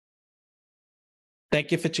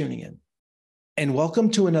Thank you for tuning in. And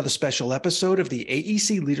welcome to another special episode of the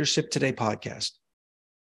AEC Leadership Today podcast.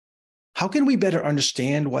 How can we better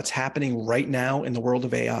understand what's happening right now in the world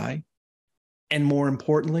of AI? And more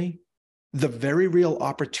importantly, the very real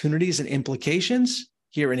opportunities and implications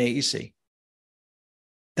here in AEC.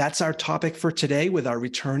 That's our topic for today with our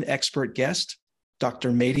return expert guest,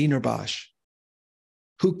 Dr. Mehdi Nurbash,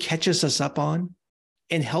 who catches us up on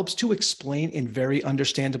and helps to explain in very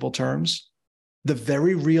understandable terms the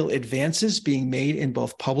very real advances being made in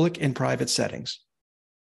both public and private settings.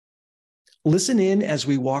 Listen in as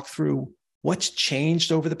we walk through what's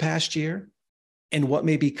changed over the past year and what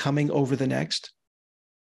may be coming over the next,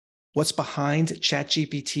 what's behind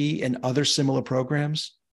ChatGPT and other similar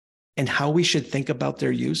programs, and how we should think about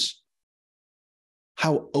their use,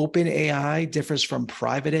 how open AI differs from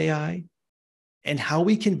private AI, and how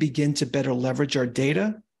we can begin to better leverage our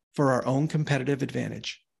data for our own competitive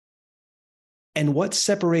advantage, and what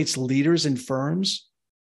separates leaders in firms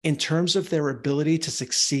in terms of their ability to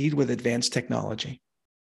succeed with advanced technology.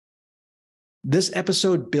 This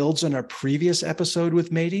episode builds on our previous episode with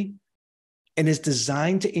Mehdi and is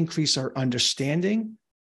designed to increase our understanding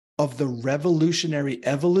of the revolutionary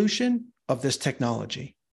evolution of this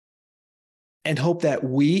technology, and hope that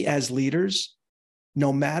we as leaders,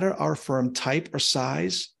 no matter our firm type or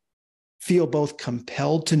size, feel both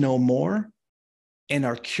compelled to know more and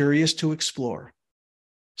are curious to explore,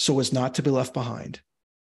 so as not to be left behind.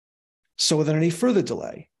 So without any further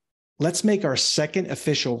delay, let's make our second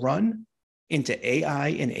official run into AI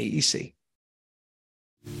and AEC.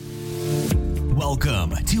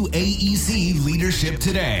 Welcome to AEC Leadership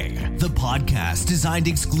Today, the podcast designed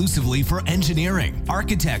exclusively for engineering,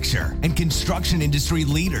 architecture, and construction industry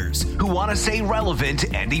leaders who want to stay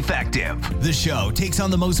relevant and effective. The show takes on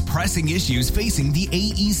the most pressing issues facing the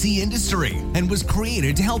AEC industry and was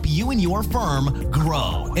created to help you and your firm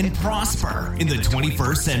grow and prosper in the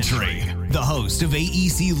 21st century. The host of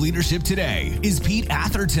AEC Leadership Today is Pete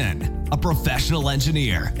Atherton, a professional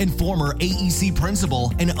engineer and former AEC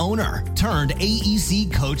principal and owner turned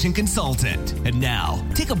AEC coach and consultant. And now,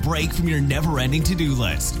 take a break from your never-ending to-do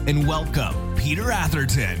list and welcome Peter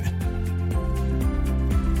Atherton.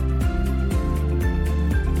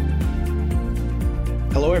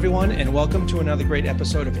 Hello, everyone, and welcome to another great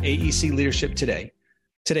episode of AEC Leadership Today.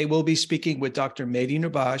 Today, we'll be speaking with Dr. Mehdi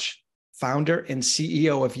Nurbash, founder and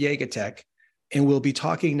CEO of Yegatech, and we'll be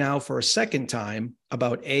talking now for a second time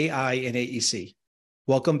about AI and AEC.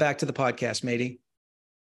 Welcome back to the podcast, Mehdi.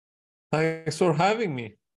 Thanks for having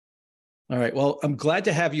me. All right. Well, I'm glad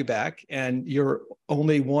to have you back, and you're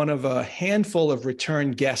only one of a handful of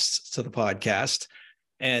return guests to the podcast.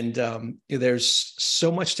 And there's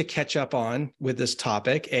so much to catch up on with this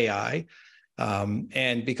topic, AI.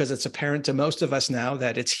 And because it's apparent to most of us now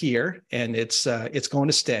that it's here and it's going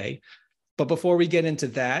to stay. But before we get into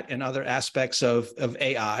that and other aspects of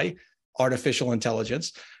AI, artificial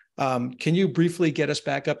intelligence, can you briefly get us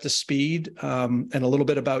back up to speed and a little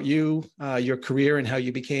bit about you, your career, and how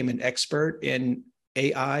you became an expert in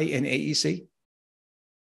AI and AEC?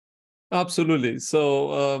 Absolutely.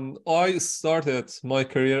 So I started my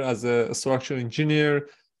career as a structural engineer,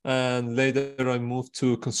 and later I moved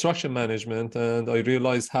to construction management, and I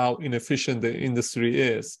realized how inefficient the industry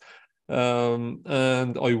is.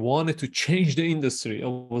 And I wanted to change the industry. I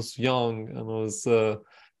was young and I was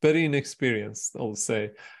very inexperienced, I would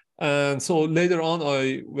say. And so later on,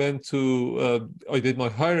 I did my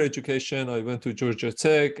higher education. I went to Georgia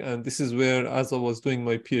Tech, and this is where, as I was doing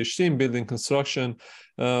my PhD in building construction,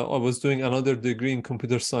 I was doing another degree in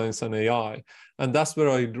computer science and AI. And that's where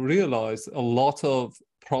I realized a lot of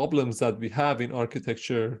problems that we have in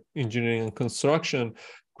architecture, engineering, and construction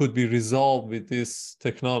could be resolved with this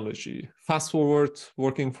technology. Fast forward,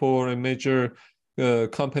 working for a major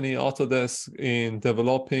company, Autodesk, in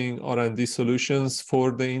developing R&D solutions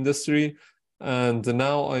for the industry. And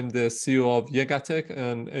now I'm the CEO of Yegatech,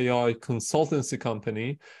 an AI consultancy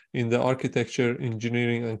company in the architecture,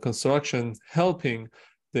 engineering, and construction, helping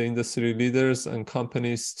the industry leaders and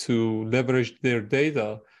companies to leverage their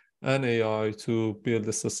data and AI to build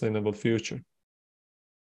a sustainable future.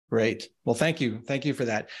 Great. Well, thank you. Thank you for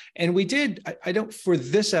that. And we did, for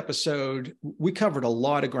this episode, we covered a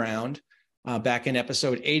lot of ground back in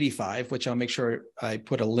episode 85, which I'll make sure I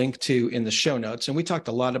put a link to in the show notes. And we talked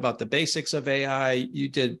a lot about the basics of AI. You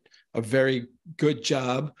did a very good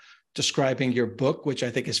job describing your book, which I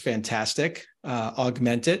think is fantastic,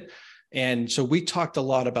 Augment It. And so we talked a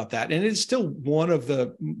lot about that. And it's still one of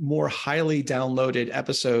the more highly downloaded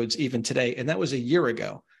episodes even today. And that was a year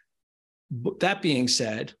ago. That being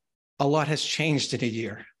said, a lot has changed in a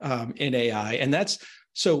year in AI. And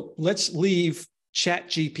so let's leave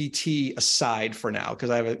ChatGPT aside for now, because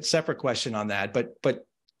I have a separate question on that. But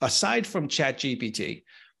aside from ChatGPT,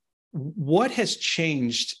 what has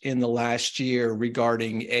changed in the last year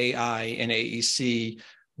regarding AI and AEC?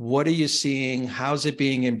 What are you seeing? How's it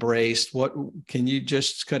being embraced? What can you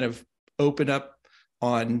just kind of open up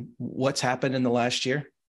on what's happened in the last year?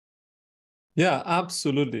 Yeah,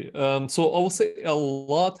 absolutely. So I will say a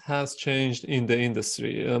lot has changed in the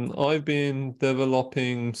industry. I've been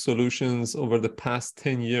developing solutions over the past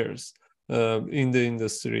 10 years in the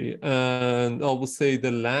industry. And I will say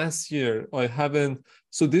the last year,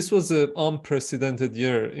 so this was an unprecedented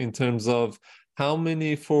year in terms of how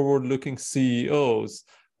many forward-looking CEOs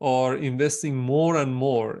are investing more and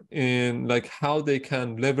more in like how they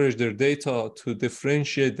can leverage their data to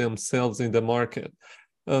differentiate themselves in the market.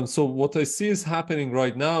 So what I see is happening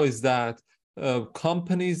right now is that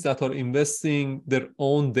companies that are investing their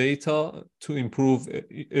own data to improve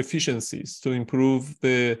efficiencies, to improve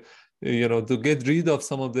to get rid of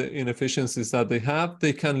some of the inefficiencies that they have,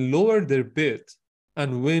 they can lower their bid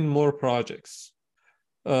and win more projects.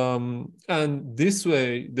 And this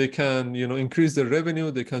way they can, increase their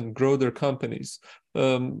revenue, they can grow their companies.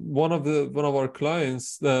 One of our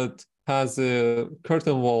clients that has a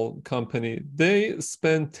curtain wall company, they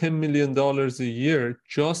spend $10 million a year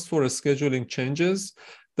just for scheduling changes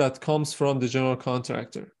that comes from the general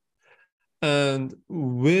contractor. And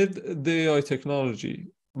with the AI technology,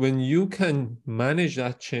 when you can manage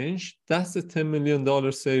that change, that's a $10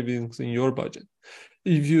 million savings in your budget.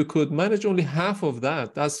 If you could manage only half of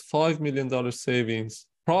that, that's $5 million savings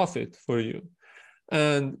profit for you.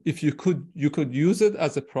 And if you could use it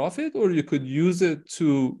as a profit, or you could use it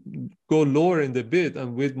to go lower in the bid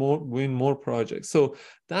and win more projects. So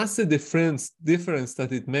that's the difference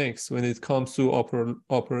that it makes when it comes to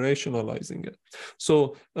operationalizing it.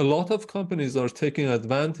 So a lot of companies are taking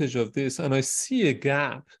advantage of this, and I see a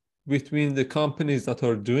gap between the companies that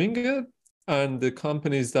are doing it and the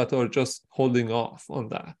companies that are just holding off on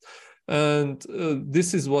that. And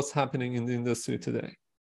this is what's happening in the industry today.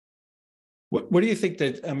 What do you think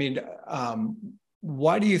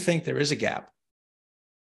why do you think there is a gap?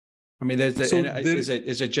 I mean, is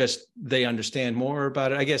it just they understand more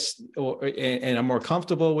about it, I guess, and are more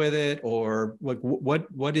comfortable with it, or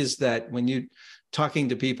what is that when you talking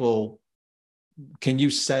to people? Can you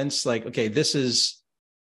sense like, okay, this is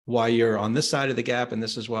why you're on this side of the gap, and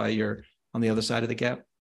this is why you're on the other side of the gap?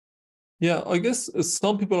 Yeah, I guess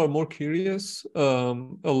some people are more curious. A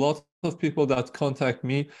lot of people that contact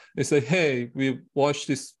me, they say, hey, we watched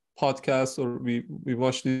this podcast, or we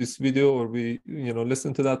watched this video, or we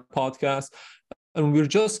listen to that podcast, and we're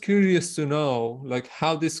just curious to know like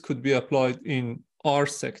how this could be applied in our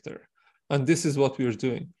sector, and this is what we're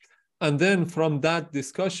doing. And then from that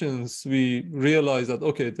discussions, we realize that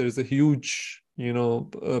okay, there's a huge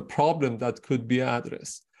problem that could be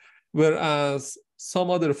addressed. Whereas some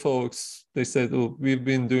other folks, they said, oh, we've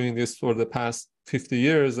been doing this for the past 50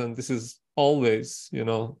 years, and this is always,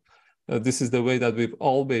 this is the way that we've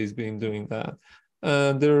always been doing that.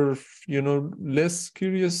 And they're, less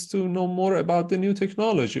curious to know more about the new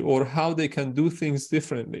technology or how they can do things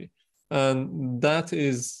differently. And that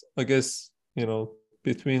is, I guess,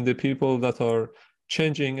 between the people that are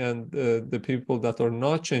changing and the people that are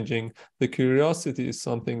not changing, the curiosity is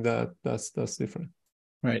something that's different.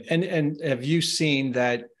 Right. And have you seen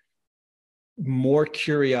that more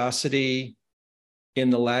curiosity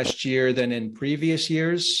in the last year than in previous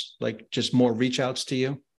years, like just more reach outs to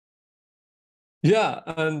you? Yeah.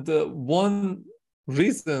 And one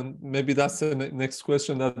reason, maybe that's the next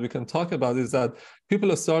question that we can talk about, is that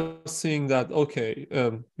people start seeing that, okay,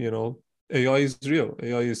 AI is real.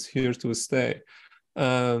 AI is here to stay.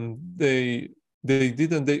 They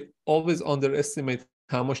always underestimate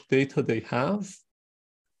how much data they have.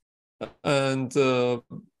 And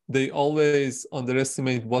they always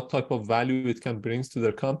underestimate what type of value it can bring to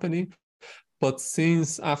their company. But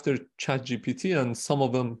since after ChatGPT, and some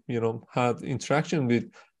of them, had interaction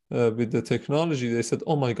with the technology, they said,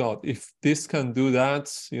 oh my God, if this can do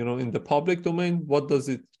that, in the public domain, what does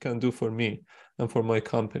it can do for me and for my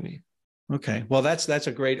company? Okay, well, that's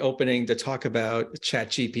a great opening to talk about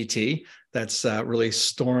ChatGPT. That's really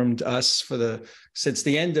stormed us since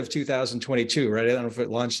the end of 2022, right? I don't know if it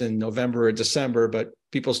launched in November or December, but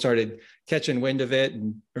people started catching wind of it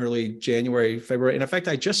in early January, February. And in fact,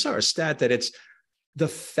 I just saw a stat that it's the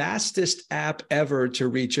fastest app ever to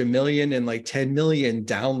reach 1 million and like 10 million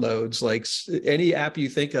downloads. Like any app you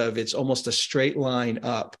think of, it's almost a straight line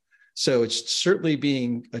up. So it's certainly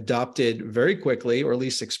being adopted very quickly, or at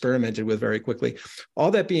least experimented with very quickly.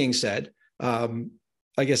 All that being said,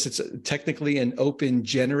 I guess it's technically an open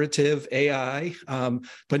generative AI.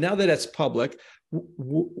 But now that it's public,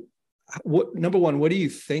 number one, what do you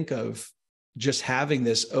think of just having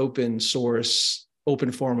this open source,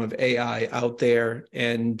 open form of AI out there?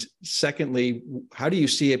 And secondly, how do you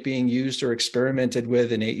see it being used or experimented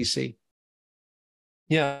with in AEC?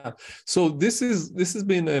 Yeah, so this has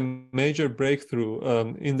been a major breakthrough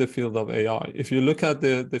in the field of AI. If you look at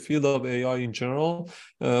the field of AI in general,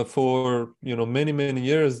 for many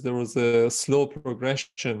years there was a slow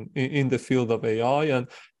progression in the field of AI, and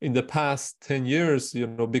in the past 10 years,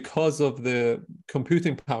 because of the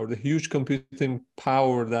computing power, the huge computing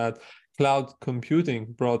power that cloud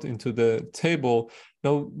computing brought into the table,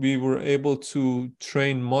 now we were able to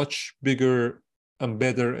train much bigger and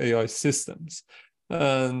better AI systems.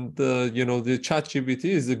 And, the ChatGPT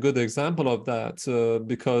is a good example of that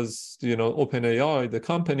because, OpenAI, the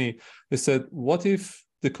company, they said, what if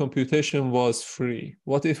the computation was free?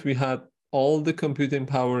 What if we had all the computing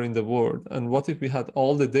power in the world? And what if we had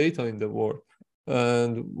all the data in the world?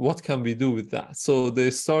 And what can we do with that? So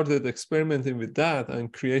they started experimenting with that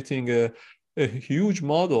and creating a huge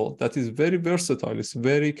model that is very versatile, it's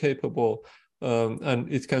very capable, and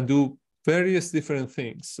it can do various different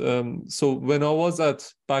things. So when I was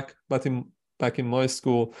back in my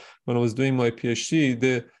school, when I was doing my PhD,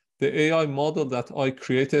 the AI model that I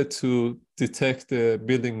created to detect the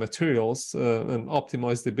building materials and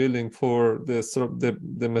optimize the building for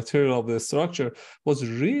the material of the structure was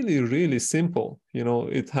really simple.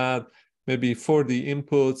 It had maybe 40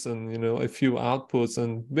 inputs and a few outputs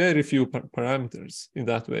and very few parameters in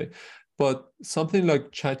that way. But something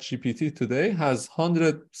like ChatGPT today has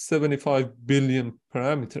 175 billion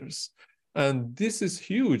parameters. And this is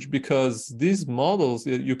huge because these models,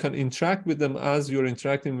 you can interact with them as you're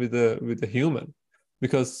interacting with a human,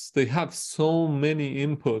 because they have so many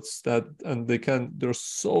inputs and they're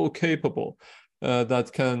so capable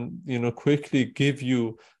that can, quickly give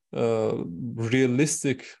you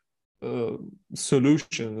realistic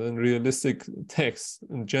solutions and realistic text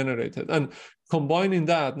generated. And combining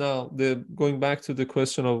that, now going back to the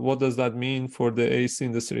question of what does that mean for the AEC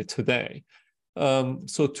industry today.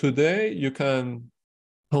 So today you can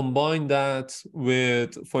combine that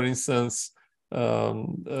with, for instance,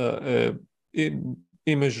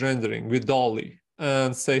 image rendering with DALL-E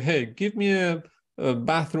and say, hey, give me a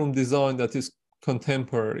bathroom design that is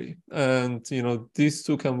contemporary. And these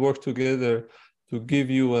two can work together to give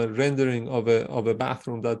you a rendering of a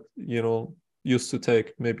bathroom that used to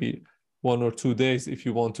take maybe 1 or 2 days if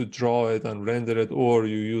you want to draw it and render it, or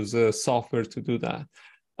you use a software to do that.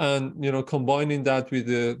 And combining that with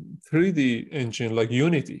a 3D engine like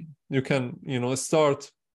Unity, you can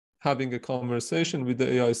start having a conversation with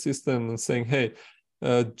the AI system and saying, hey,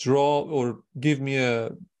 draw or give me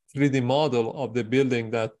a 3D model of the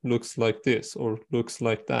building that looks like this or looks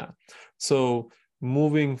like that. So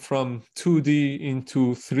moving from 2D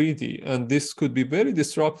into 3D, and this could be very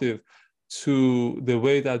disruptive to the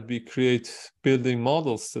way that we create building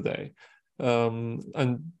models today. And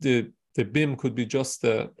the BIM could be just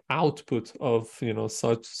the output of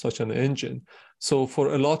such an engine. So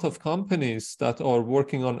for a lot of companies that are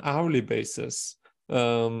working on hourly basis,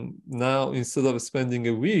 now instead of spending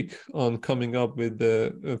a week on coming up with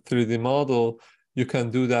the 3D model, you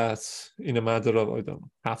can do that in a matter of, I don't know,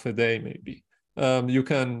 half a day maybe. You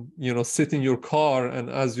can sit in your car, and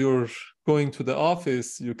as you're going to the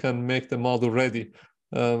office, you can make the model ready.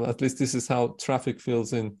 At least this is how traffic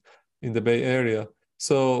feels in the Bay Area.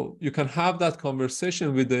 So you can have that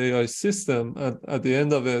conversation with the AI system, and at the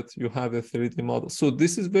end of it, you have a 3D model. So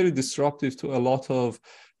this is very disruptive to a lot of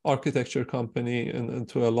architecture company and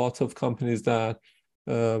to a lot of companies that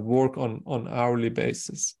work on hourly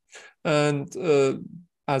basis. And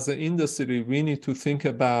as an industry, we need to think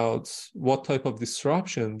about what type of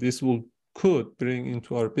disruption this could bring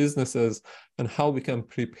into our businesses and how we can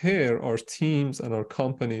prepare our teams and our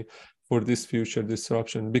company for this future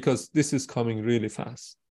disruption, because this is coming really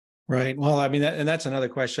fast. Right. Well, I mean, and that's another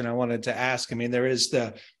question I wanted to ask. I mean, there is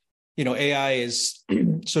AI is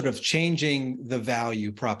sort of changing the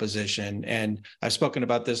value proposition. And I've spoken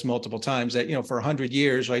about this multiple times that, for 100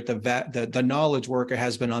 years, right, the knowledge worker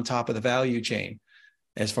has been on top of the value chain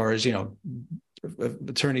as far as,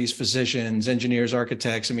 attorneys, physicians, engineers,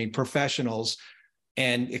 architects, professionals,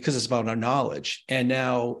 and because it's about our knowledge. And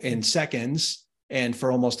now in seconds and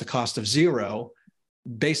for almost the cost of zero,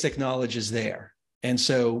 basic knowledge is there. And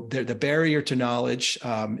so the barrier to knowledge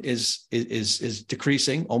is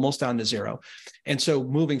decreasing almost down to zero. And so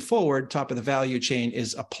moving forward, top of the value chain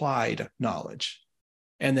is applied knowledge,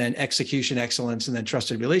 and then execution excellence, and then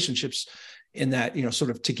trusted relationships. in that,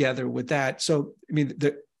 sort of together with that. So, I mean,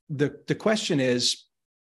 the question is,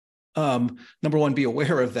 number one, be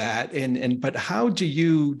aware of that. But how do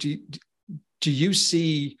you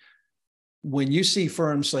see, when you see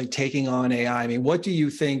firms like taking on AI, I mean, what do you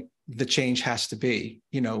think the change has to be?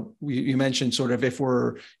 You mentioned sort of if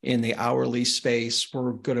we're in the hourly space,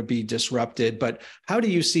 we're going to be disrupted, but how do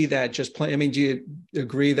you see that just play? I mean, do you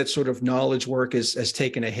agree that sort of knowledge work has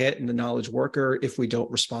taken a hit in the knowledge worker if we don't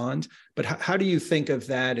respond? But how do you think of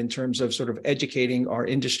that in terms of sort of educating our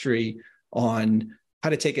industry on how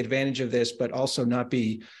to take advantage of this, but also not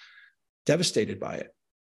be devastated by it?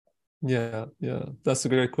 Yeah, that's a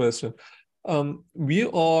great question.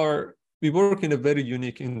 We work in a very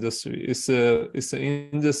unique industry. It's an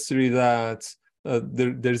industry that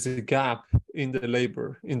there's a gap in the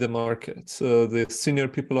labor in the market. So the senior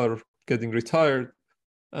people are getting retired,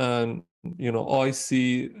 and I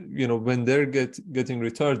see when they're getting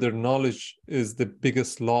retired, their knowledge is the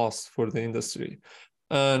biggest loss for the industry.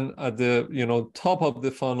 And at the top of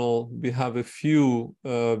the funnel, we have a few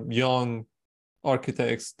young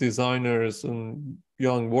architects, designers, and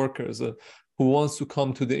young workers who wants to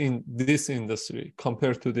come to this industry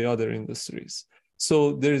compared to the other industries.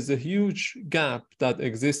 So there is a huge gap that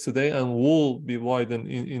exists today and will be widened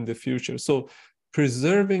in the future. So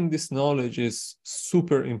preserving this knowledge is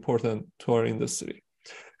super important to our industry.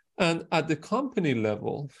 And at the company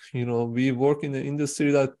level, we work in an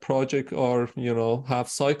industry that projects are, have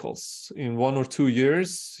cycles. In 1 or 2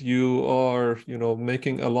 years, you are,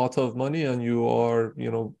 making a lot of money, and you are,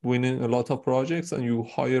 winning a lot of projects, and you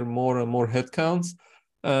hire more and more headcounts.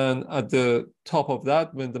 And at the top of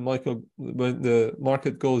that, when the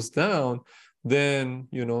market goes down, then,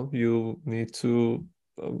 you need to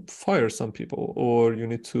fire some people, or you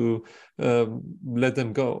need to let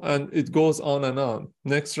them go, and it goes on and on.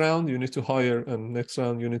 Next round you need to hire, and next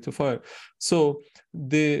round you need to fire. So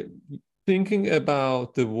the thinking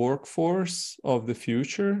about the workforce of the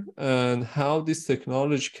future and how this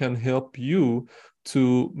technology can help you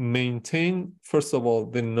to maintain, first of all,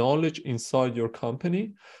 the knowledge inside your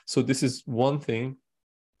company. So this is one thing.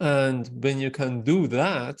 And when you can do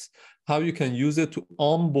that, how you can use it to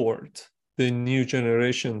onboard the new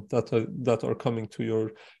generation that are coming to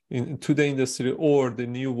the industry, or the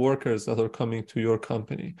new workers that are coming to your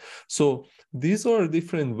company. So these are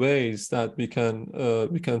different ways that we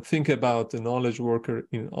can think about the knowledge worker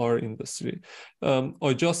in our industry.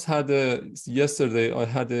 Yesterday I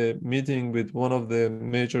had a meeting with one of the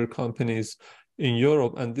major companies in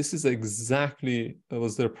Europe, and this is exactly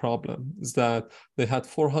was their problem, is that they had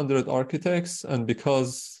 400 architects, and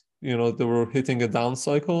because they were hitting a down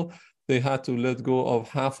cycle, they had to let go of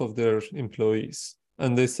half of their employees.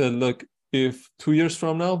 And they said, look, if 2 years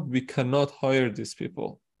from now, we cannot hire these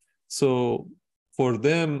people. So for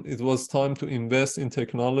them, it was time to invest in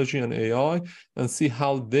technology and AI and see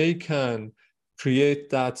how they can create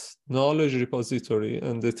that knowledge repository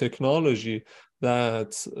and the technology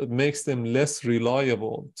that makes them less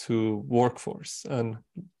reliable to workforce. And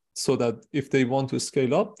so that if they want to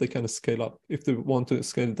scale up, they can scale up. If they want to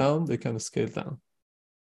scale down, they can scale down.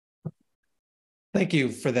 Thank you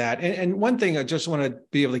for that. And one thing I just want to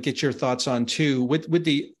be able to get your thoughts on too, with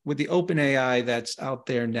the open AI that's out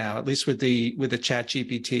there now, at least with the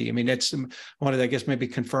ChatGPT. I mean, I wanted to, I guess, maybe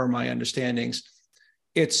confirm my understandings.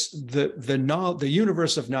 It's the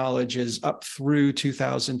universe of knowledge is up through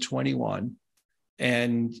 2021,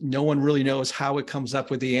 and no one really knows how it comes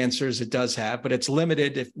up with the answers it does have, but it's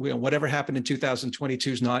limited. If whatever happened in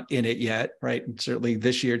 2022 is not in it yet, right? And certainly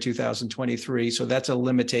this year, 2023. So that's a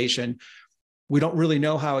limitation. We don't really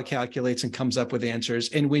know how it calculates and comes up with answers.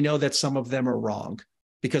 And we know that some of them are wrong,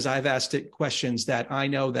 because I've asked it questions that I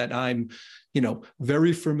know that I'm,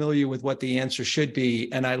 very familiar with what the answer should be.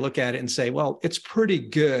 And I look at it and say, well, it's pretty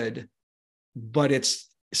good, but it's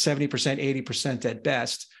 70%, 80% at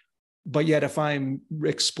best. But yet if I'm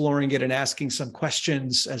exploring it and asking some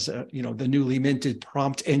questions as the newly minted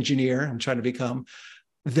prompt engineer I'm trying to become,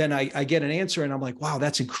 then I get an answer and I'm like, wow,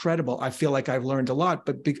 that's incredible. I feel like I've learned a lot,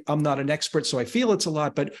 but I'm not an expert, so I feel it's a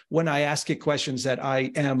lot. But when I ask it questions that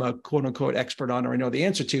I am a quote unquote expert on, or I know the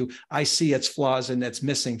answer to, I see its flaws and it's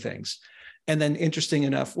missing things. And then interesting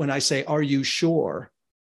enough, when I say, are you sure?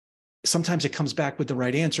 Sometimes it comes back with the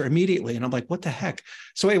right answer immediately. And I'm like, what the heck?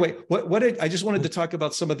 So anyway, I just wanted to talk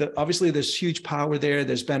about some of obviously there's huge power there,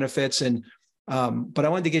 there's benefits, but I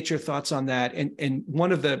wanted to get your thoughts on that. And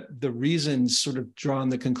one of the reasons sort of drawing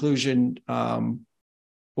the conclusion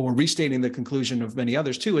or restating the conclusion of many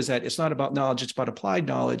others too, is that it's not about knowledge, it's about applied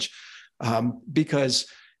knowledge. Because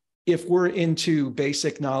if we're into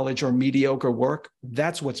basic knowledge or mediocre work,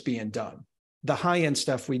 that's what's being done. the high-end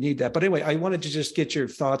stuff, we need that. But anyway, I wanted to just get your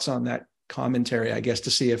thoughts on that commentary, I guess,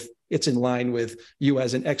 to see if it's in line with you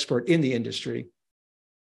as an expert in the industry.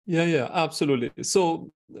 Yeah, absolutely.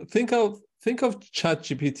 So think of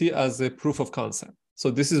ChatGPT as a proof of concept. So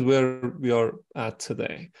this is where we are at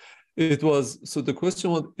today. So the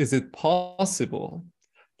question was, is it possible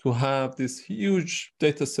to have these huge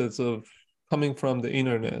data sets coming from the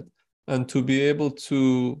internet and to be able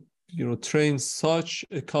to, train such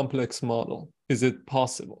a complex model? Is it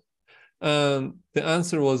possible? And the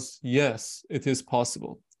answer was yes, it is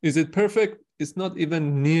possible. Is it perfect? It's not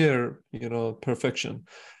even near, perfection.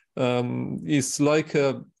 It's like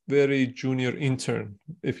a very junior intern,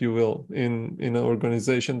 if you will, in an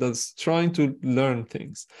organization that's trying to learn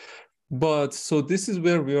things. But so this is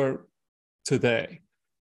where we are today.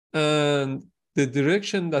 And the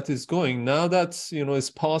direction that is going now that, is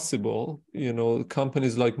possible,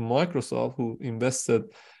 companies like Microsoft, who invested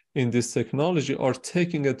in this technology, are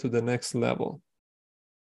taking it to the next level.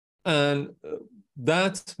 And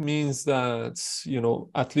that means that,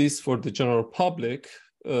 at least for the general public,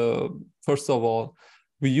 first of all,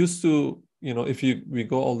 we used to, if we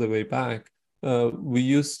go all the way back, we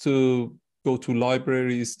used to go to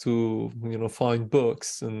libraries to, find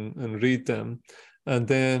books and read them. And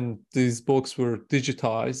then these books were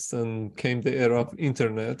digitized and came the era of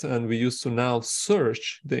internet. And we used to now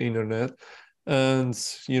search the internet. And,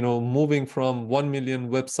 moving from 1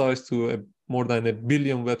 million websites to more than 1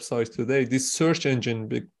 billion websites today, this search engine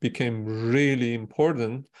became really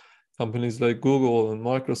important. Companies like Google and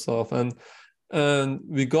Microsoft. And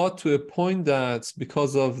we got to a point that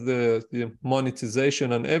because of the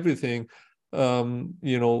monetization and everything,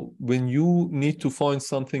 when you need to find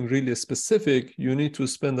something really specific, you need to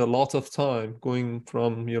spend a lot of time going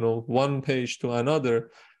from, one page to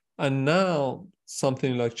another. And now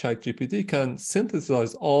something like ChatGPT can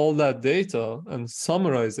synthesize all that data and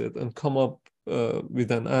summarize it and come up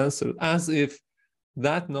with an answer as if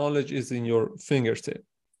that knowledge is in your fingertip.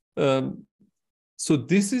 So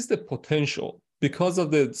this is the potential because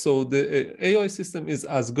of the AI system is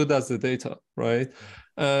as good as the data, right?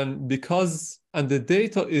 And the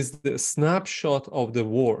data is the snapshot of the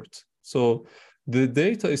world. So the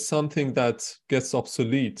data is something that gets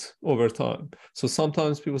obsolete over time. So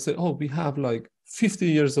sometimes people say, oh, we have like 50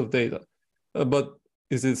 years of data, but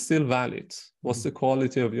is it still valid? What's the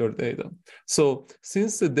quality of your data? So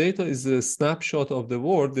since the data is a snapshot of the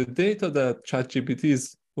world, the data that ChatGPT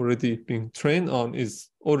is already being trained on is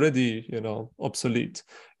already, obsolete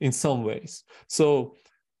in some ways. So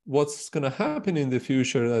what's going to happen in the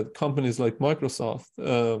future that companies like Microsoft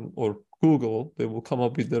or Google, they will come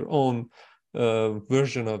up with their own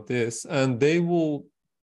version of this, and they will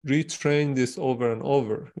retrain this over and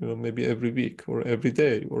over, maybe every week or every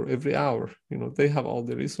day or every hour. They have all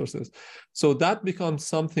the resources. So that becomes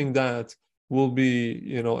something that will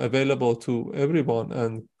be, available to everyone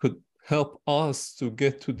and could help us to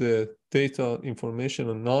get to the data, information,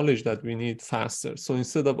 and knowledge that we need faster. So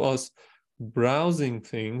instead of us browsing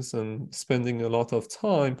things and spending a lot of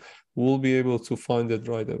time, we'll be able to find it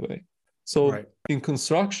right away. So in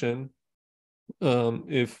construction,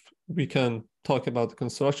 if we can talk about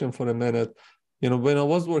construction for a minute, when I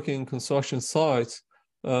was working in construction sites,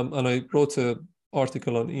 and I wrote an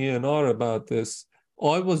article on ENR about this,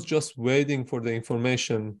 I was just waiting for the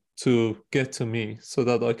information to get to me so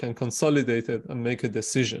that I can consolidate it and make a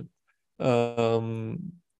decision.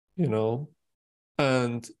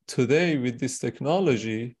 And today with this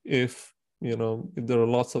technology, if there are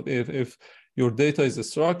lots of if your data is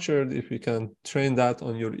structured, if you can train that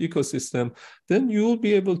on your ecosystem, then you will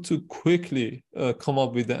be able to quickly come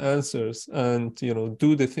up with the answers and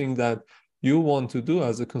do the thing that you want to do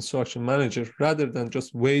as a construction manager, rather than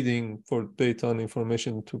just waiting for data and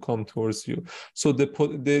information to come towards you. So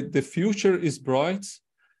the future is bright.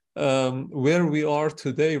 Where we are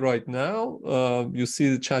today, right now, you see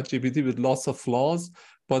the ChatGPT with lots of flaws,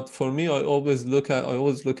 but for me, I always look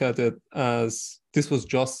at it as this was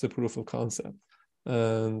just a proof of concept,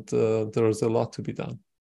 and there's a lot to be done.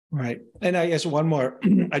 Right, and I guess one more.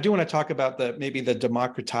 I do want to talk about maybe the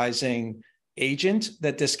democratizing agent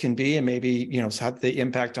that this can be, and maybe how the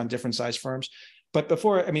impact on different size firms. But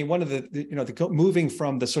before, one of the moving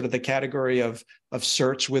from the sort of the category of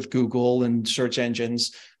search with Google and search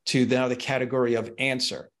engines to now the category of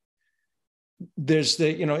answer. There's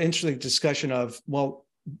the interesting discussion of, well,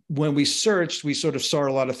 when we searched, we sort of saw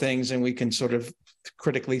a lot of things, and we can sort of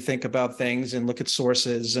critically think about things and look at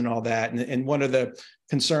sources and all that. And one of the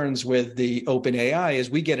concerns with the open AI is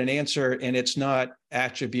we get an answer and it's not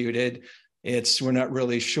attributed. we're not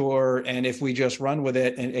really sure. And if we just run with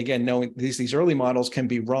it, and again, knowing these early models can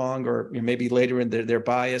be wrong, or maybe later in they're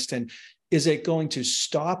biased. And is it going to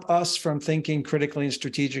stop us from thinking critically and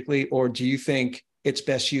strategically, or do you think it's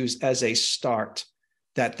best used as a start,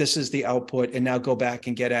 that this is the output and now go back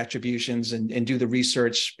and get attributions and do the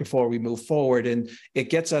research before we move forward? And it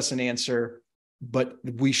gets us an answer, but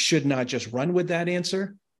we should not just run with that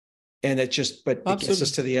answer. And it gets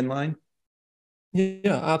us to the end line.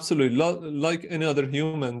 Yeah, absolutely. Like any other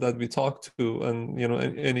human that we talk to, and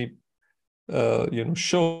any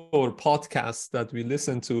show or podcast that we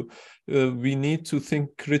listen to, we need to think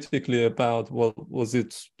critically about, well, was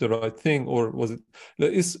it the right thing, or was it?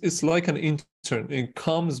 It's like an intern. It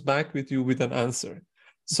comes back with you with an answer.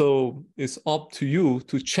 So it's up to you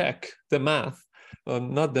to check the math,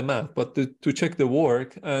 not the math, but to check the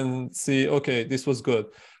work and see, okay, this was good.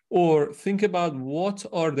 Or think about what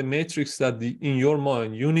are the metrics that in your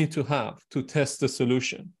mind you need to have to test the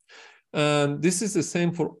solution. And this is the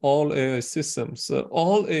same for all AI systems.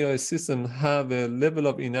 All AI systems have a level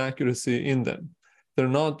of inaccuracy in them. They're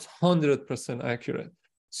not 100% accurate.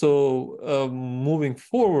 So moving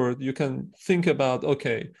forward, you can think about,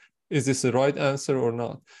 okay, is this the right answer or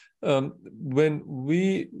not? When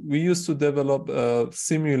we used to develop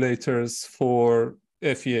simulators for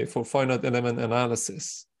FEA, for finite element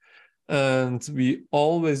analysis, and we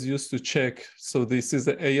always used to check, so this is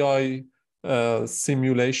the AI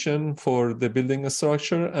simulation for the building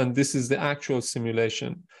structure, and this is the actual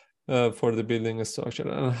simulation for the building structure.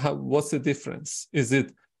 And what's the difference? Is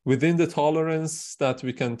it within the tolerance that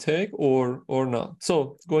we can take or not?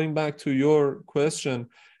 So going back to your question,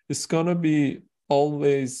 it's gonna be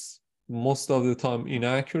always most of the time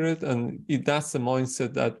inaccurate, and that's the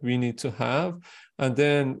mindset that we need to have. And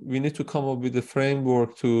then we need to come up with a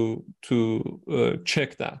framework to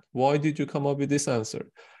check that. Why did you come up with this answer?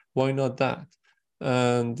 Why not that?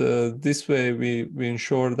 And this way we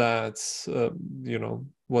ensure that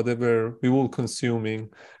whatever we will consuming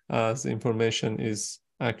as information is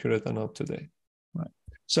accurate and up to date. Right.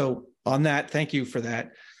 So on that, thank you for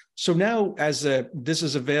that. So now, this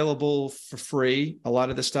is available for free. A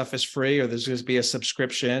lot of the stuff is free, or there's going to be a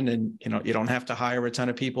subscription, and you don't have to hire a ton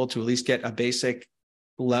of people to at least get a basic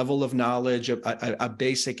level of knowledge, a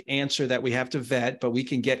basic answer that we have to vet, but we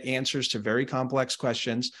can get answers to very complex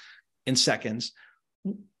questions in seconds.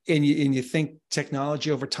 And you think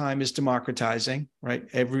technology over time is democratizing, right?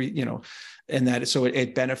 And that so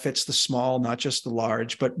it benefits the small, not just the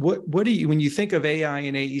large. But what do you, when you think of AI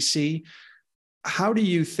and AEC, how do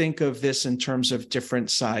you think of this in terms of different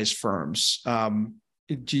size firms?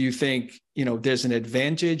 Do you think there's an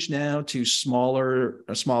advantage now to smaller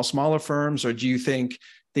firms, or do you think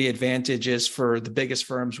the advantage is for the biggest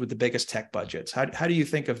firms with the biggest tech budgets? How do you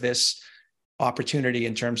think of this opportunity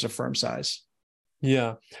in terms of firm size?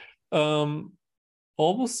 Yeah, I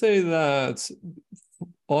will say that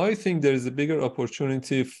I think there is a bigger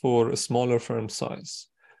opportunity for a smaller firm size,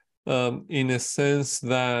 in a sense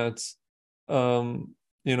that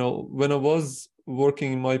when I was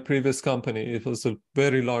working in my previous company, it was a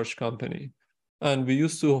very large company, and we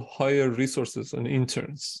used to hire resources and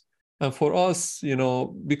interns. And for us,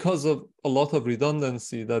 because of a lot of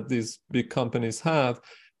redundancy that these big companies have,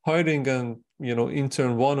 hiring an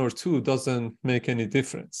intern 1 or 2 doesn't make any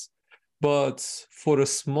difference. But for a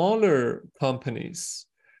smaller companies,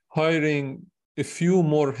 hiring a few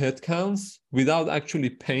more headcounts without actually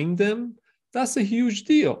paying them, that's a huge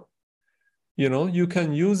deal. You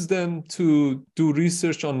can use them to do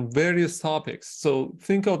research on various topics. So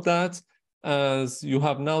think of that as you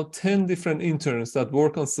have now 10 different interns that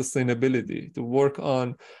work on sustainability, to work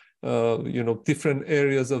on different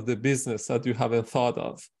areas of the business that you haven't thought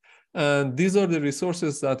of. And these are the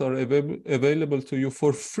resources that are available to you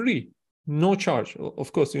for free, no charge.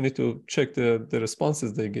 Of course, you need to check the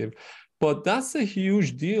responses they give. But that's a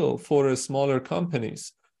huge deal for smaller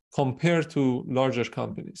companies compared to larger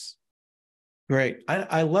companies. Great.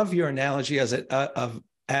 I love your analogy as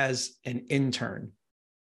an intern.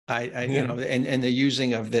 And the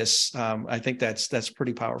using of this, I think that's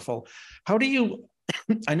pretty powerful. How do you?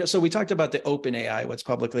 I know. So we talked about the open AI, what's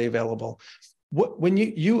publicly available. When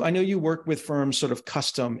I know you work with firms, sort of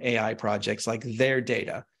custom AI projects, like their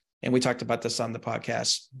data, and we talked about this on the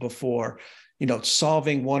podcast before.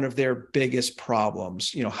 Solving one of their biggest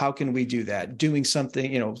problems. How can we do that? Doing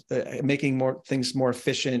something, making more things more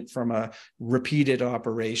efficient from a repeated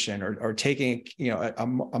operation, or taking,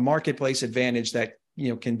 a marketplace advantage that,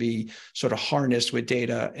 can be sort of harnessed with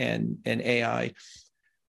data and AI.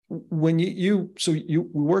 When you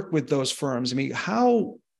work with those firms, I mean,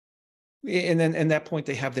 how And then at that point,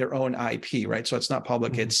 they have their own IP, right? So it's not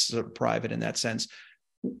public, Mm-hmm. it's sort of private in that sense.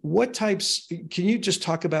 What types, can you just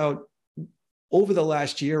talk about over the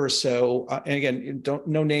last year or so, and again,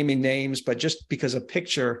 no naming names, but just because a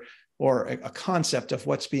picture or a concept of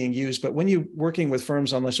what's being used, but when you're working with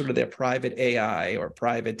firms on sort of their private AI or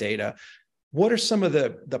private data, what are some of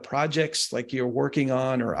the projects like you're working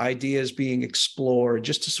on or ideas being explored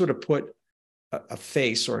just to sort of put a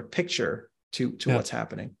face or a picture to what's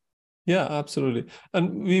happening? Yeah, absolutely.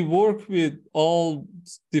 And we work with all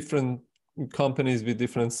different companies with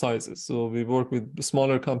different sizes. So we work with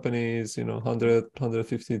smaller companies, 100,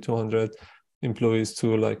 150, 200 employees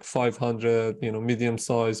to like 500, medium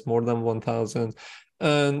size, more than 1,000.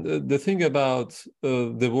 And the thing about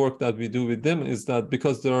the work that we do with them is that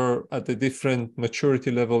because they're at a different maturity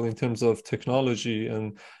level in terms of technology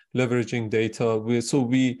and leveraging data,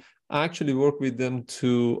 we actually work with them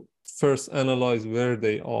to first analyze where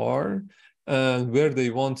they are and where they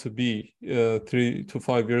want to be 3 to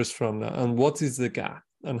 5 years from now, and what is the gap,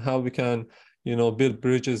 and how we can, build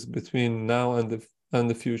bridges between now and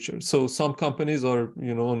the future. So some companies are,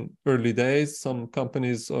 in early days, some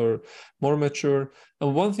companies are more mature.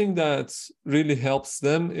 And one thing that really helps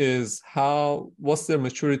them is what's their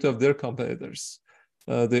maturity of their competitors.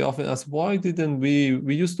 They often ask, why didn't we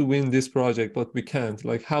used to win this project, but we can't?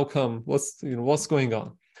 Like, how come? What's going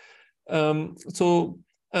on?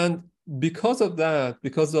 And because of that,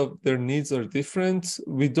 because of their needs are different,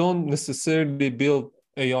 we don't necessarily build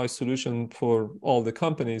AI solution for all the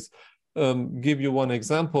companies. Give you one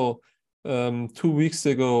example. 2 weeks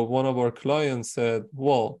ago, one of our clients said,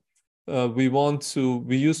 well, we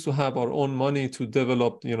used to have our own money to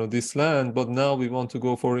develop, this land, but now we want to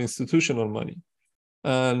go for institutional money.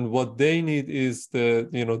 And what they need is the,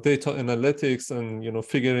 data analytics and,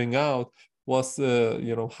 figuring out what's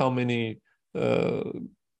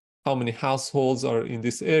how many households are in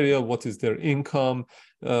this area, what is their income,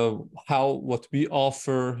 what we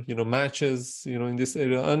offer, matches, in this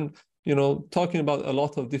area. And, talking about a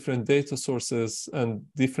lot of different data sources and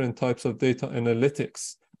different types of data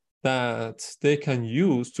analytics that they can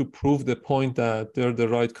use to prove the point that they're the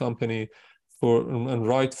right company and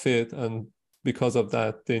right fit. And because of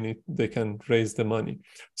that, they can raise the money.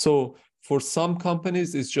 So for some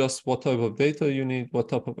companies, it's just what type of data you need, what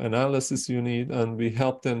type of analysis you need, and we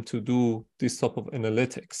help them to do this type of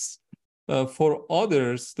analytics. For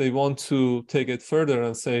others, they want to take it further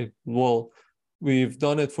and say, well, we've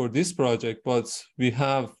done it for this project, but we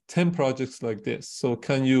have 10 projects like this. So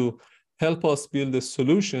can you help us build a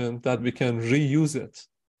solution that we can reuse it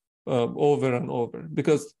over and over?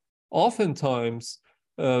 Because oftentimes,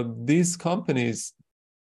 these companies,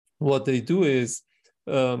 what they do is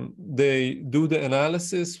they do the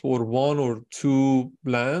analysis for 1 or 2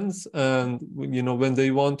 lands, and when they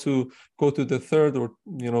want to go to the 3rd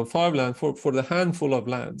or 5 land for the handful of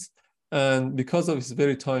lands, and because of it's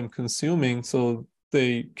very time consuming, so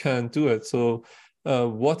they can't do it. So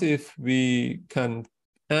what if we can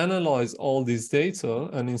analyze all this data,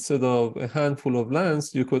 and instead of a handful of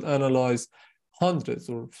lands, you could analyze hundreds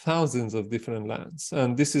or thousands of different lands?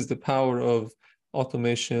 And this is the power of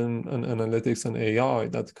automation and analytics and AI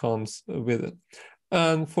that comes with it.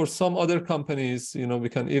 And for some other companies, we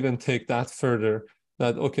can even take that further,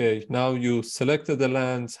 that, okay, now you selected the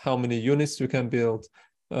lands, how many units you can build,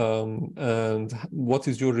 and what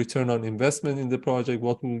is your return on investment in the project,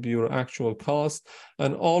 what will be your actual cost,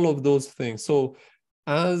 and all of those things. So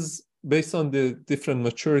based on the different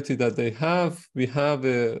maturity that they have, we have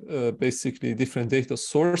basically different data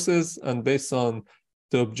sources, and based on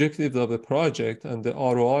the objectives of the project and the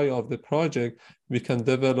ROI of the project, we can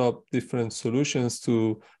develop different solutions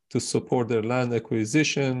to support their land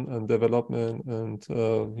acquisition and development and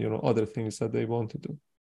other things that they want to do.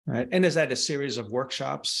 Right. And is that a series of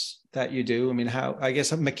workshops that you do? I mean, I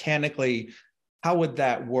guess mechanically, how would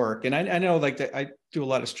that work? And I know, like, I do a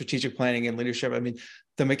lot of strategic planning and leadership. I mean,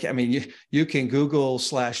 you can Google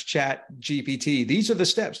 /chat GPT. These are the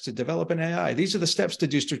steps to develop an AI. These are the steps to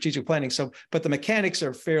do strategic planning. So, but the mechanics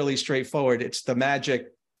are fairly straightforward. It's the magic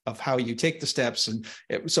of how you take the steps. And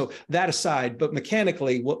so that aside, but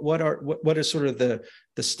mechanically, what are sort of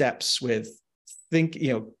the steps with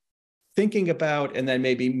thinking about, and then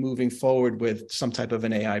maybe moving forward with some type of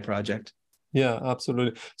an AI project? Yeah,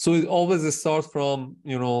 absolutely. So it always starts from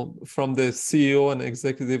the CEO and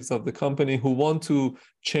executives of the company who want to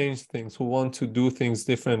change things, who want to do things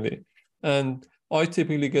differently. And I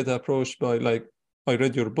typically get approached by, like, I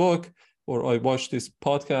read your book, or I watched this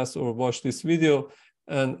podcast, or watched this video,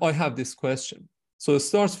 and I have this question. So it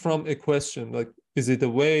starts from a question, like, is it a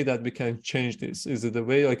way that we can change this? Is it a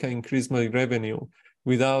way I can increase my revenue?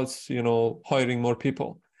 without, hiring more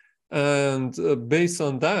people. And based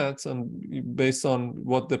on that, and based on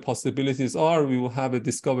what the possibilities are, we will have a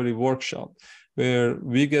discovery workshop where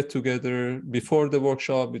we get together. Before the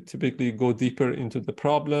workshop, we typically go deeper into the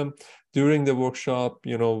problem. During the workshop,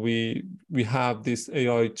 we have this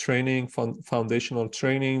AI training, foundational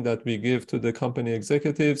training that we give to the company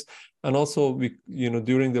executives. And also,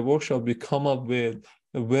 during the workshop, we come up with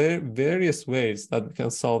various ways that we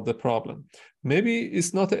can solve the problem. Maybe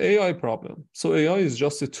it's not an AI problem. So AI is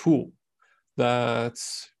just a tool that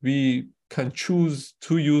we can choose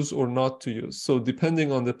to use or not to use. So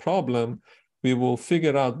depending on the problem, we will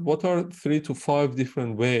figure out what are 3 to 5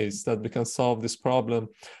 different ways that we can solve this problem,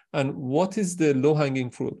 and what is the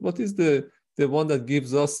low-hanging fruit, what is the one that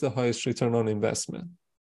gives us the highest return on investment.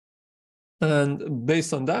 And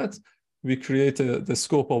based on that, we create the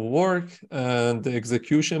scope of work and the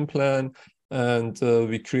execution plan, and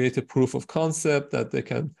we create a proof of concept that they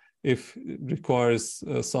can, if it requires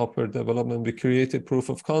software development, we create a proof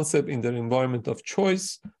of concept in their environment of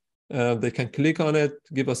choice. They can click on it,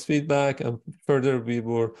 give us feedback, and further we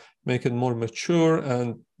will make it more mature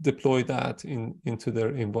and deploy that into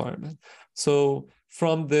their environment. So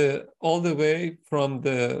all the way from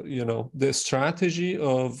the strategy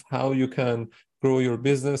of how you can grow your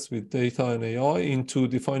business with data and AI into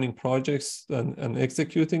defining projects and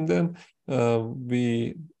executing them,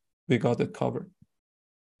 we got it covered.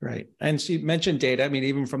 Right. And so you mentioned data. I mean,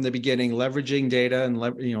 even from the beginning, leveraging data and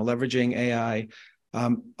leveraging AI.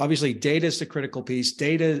 Obviously, data is the critical piece.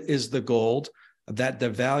 Data is the gold. That the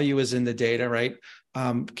value is in the data, right?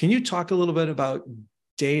 Can you talk a little bit about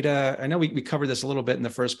data? I know we covered this a little bit in the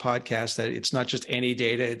first podcast, that it's not just any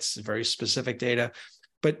data; it's very specific data.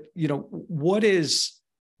 But what is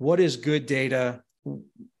good data?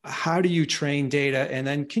 How do you train data? And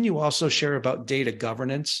then can you also share about data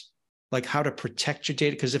governance, like how to protect your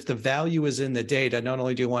data? Because if the value is in the data, not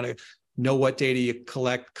only do you want to know what data you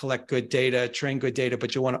collect good data, train good data,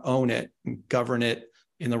 but you want to own it and govern it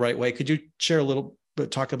in the right way. Could you share a little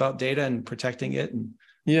bit, talk about data and protecting it?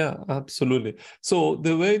 Yeah, absolutely. So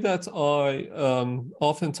the way that I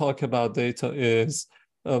often talk about data is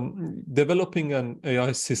developing an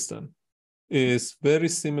AI system is very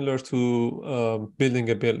similar to building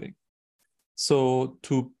a building. So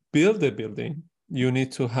to build a building, you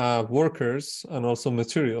need to have workers and also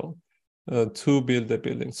material to build the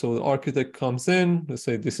building. So the architect comes in, let's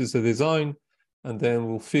say this is the design, and then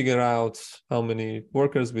we'll figure out how many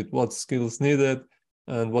workers with what skills needed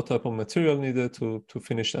and what type of material needed to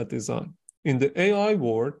finish that design. In the AI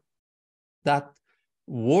world, that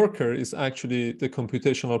worker is actually the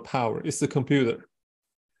computational power, it's the computer.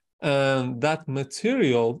 And that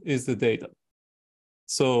material is the data.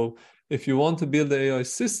 So if you want to build the AI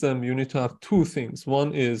system, you need to have 2 things.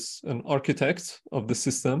 One is an architect of the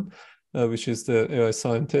system, which is the AI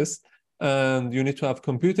scientist, and you need to have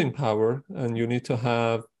computing power, and you need to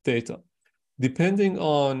have data. Depending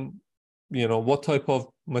on what type of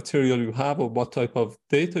material you have or what type of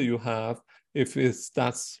data you have, if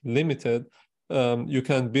that's limited, you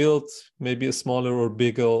can build maybe a smaller or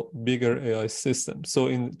bigger AI system. So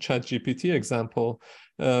in ChatGPT example,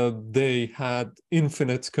 they had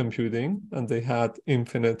infinite computing, and they had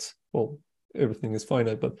everything is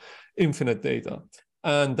finite, but infinite data.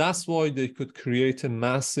 And that's why they could create a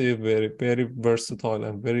massive, very, very versatile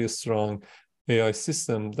and very strong AI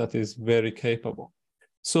system that is very capable.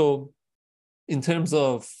 So in terms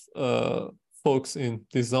of folks in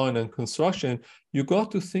design and construction, you got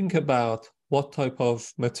to think about what type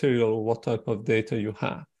of material or what type of data you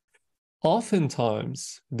have.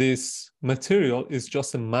 Oftentimes, this material is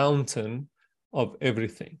just a mountain of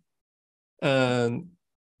everything.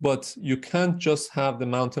 But you can't just have the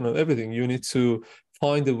mountain of everything. You need to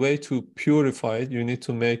find a way to purify it. You need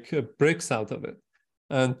to make bricks out of it.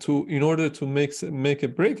 And in order to make a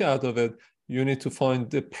brick out of it, you need to find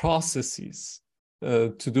the processes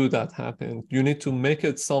to do that happen. You need to make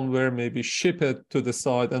it somewhere, maybe ship it to the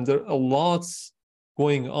site. And there are lots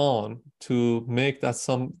going on to make that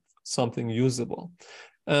something usable.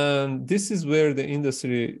 And this is where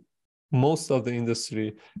most of the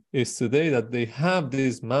industry is today, that they have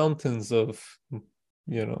these mountains of,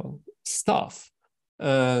 stuff.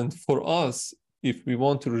 And for us, if we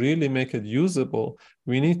want to really make it usable,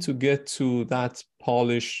 we need to get to that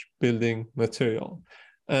polished building material.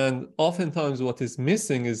 And oftentimes what is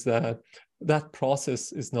missing is that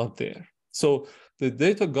process is not there. So the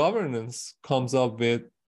data governance comes up with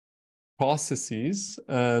processes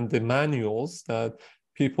and the manuals that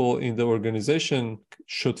people in the organization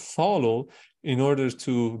should follow in order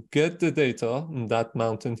to get the data in that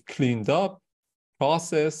mountain cleaned up,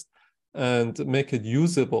 processed, and make it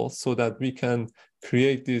usable so that we can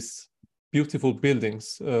create these beautiful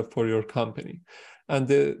buildings for your company. And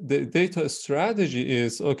the data strategy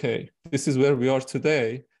is, okay, this is where we are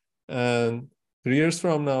today, and 3 years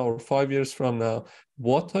from now or 5 years from now,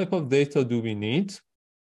 what type of data do we need?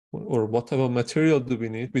 Or what type of material do we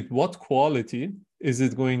need? With what quality? Is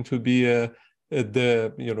it going to be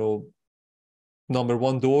the number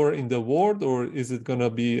one door in the world, or is it going to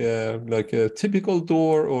be like a typical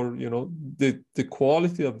door? Or the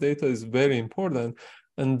quality of data is very important,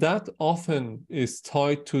 and that often is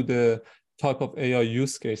tied to the type of AI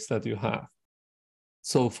use case that you have.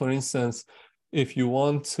 So, for instance, if you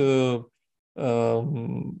want to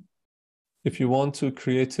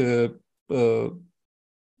create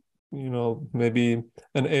maybe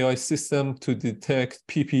an AI system to detect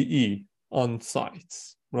PPE on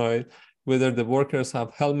sites, right? Whether the workers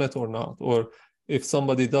have helmet or not, or if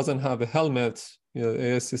somebody doesn't have a helmet,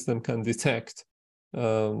 AI system can detect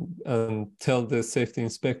and tell the safety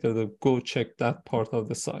inspector to go check that part of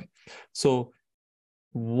the site. So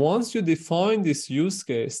once you define this use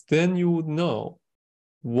case, then you would know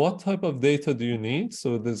what type of data do you need.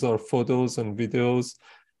 So these are photos and videos,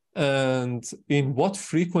 and in what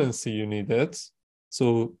frequency you need it.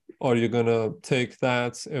 So are you going to take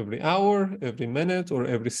that every hour, every minute, or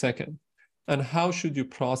every second? And how should you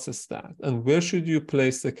process that? And where should you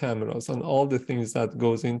place the cameras and all the things that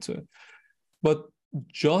goes into it? But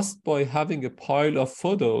just by having a pile of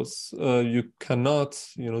photos, you cannot,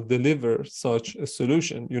 deliver such a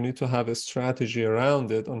solution. You need to have a strategy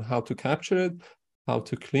around it on how to capture it, how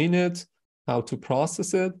to clean it, how to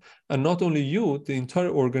process it. And not only you, the entire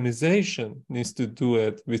organization needs to do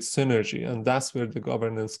it with synergy. And that's where the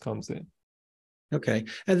governance comes in. Okay.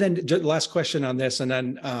 And then last question on this, and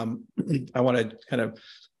then I want to kind of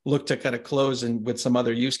look to kind of close and with some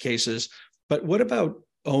other use cases. But what about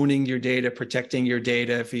owning your data, protecting your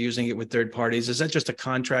data if you're using it with third parties? Is that just a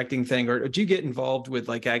contracting thing, or do you get involved with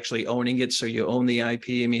like actually owning it so you own the IP?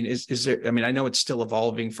 I mean, is there, I know it's still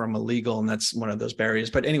evolving from a legal, and that's one of those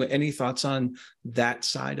barriers. But anyway, any thoughts on that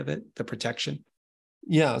side of it, the protection?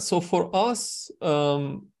 Yeah. So for us,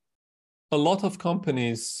 a lot of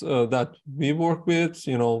companies that we work with,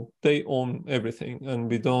 they own everything, and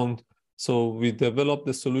we don't. So we develop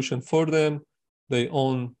the solution for them. They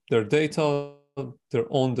own their data, they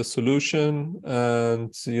own the solution,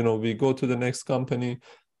 and we go to the next company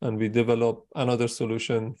and we develop another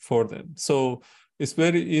solution for them. So it's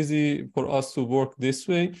very easy for us to work this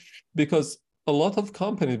way, because a lot of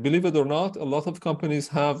companies, believe it or not, a lot of companies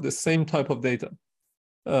have the same type of data,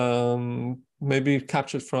 maybe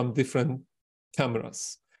captured from different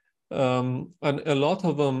cameras. And a lot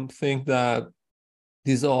of them think that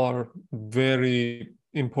these are very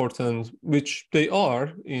important, which they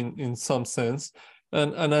are in some sense.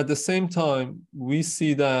 And at the same time, we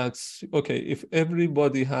see that, okay, if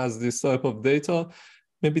everybody has this type of data,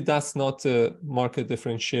 maybe that's not a market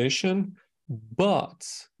differentiation, but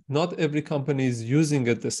not every company is using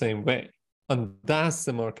it the same way. And that's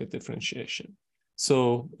the market differentiation.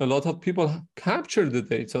 So a lot of people capture the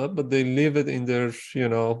data, but they leave it in their,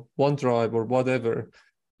 OneDrive or whatever.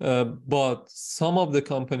 But some of the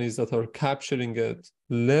companies that are capturing it,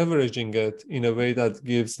 leveraging it in a way that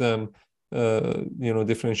gives them,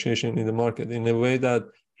 differentiation in the market, in a way that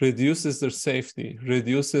reduces their safety,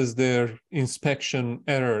 reduces their inspection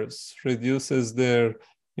errors, reduces their,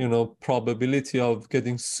 probability of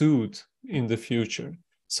getting sued in the future.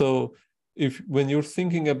 So when you're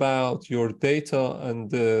thinking about your data and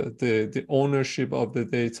the ownership of the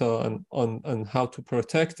data and how to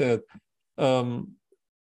protect it,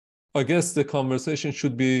 I guess the conversation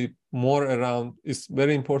should be more around, it's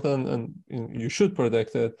very important and you should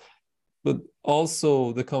protect it, but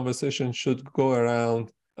also the conversation should go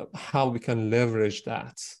around how we can leverage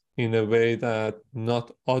that in a way that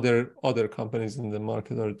not other companies in the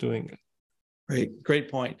market are doing it. Great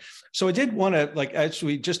point. So I did want to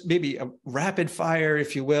actually just maybe a rapid fire,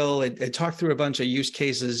 if you will, and talk through a bunch of use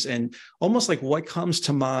cases and almost like what comes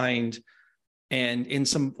to mind. And in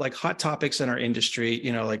some like hot topics in our industry,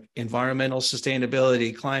 like environmental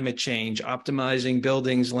sustainability, climate change, optimizing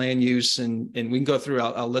buildings, land use, and we can go through,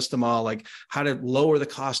 I'll list them all, like how to lower the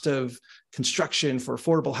cost of construction for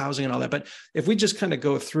affordable housing and all that. But if we just kind of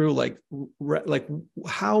go through like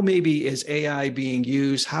how maybe is AI being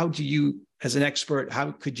used? How do you, as an expert,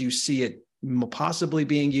 how could you see it possibly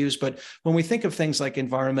being used? But when we think of things like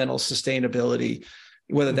environmental sustainability,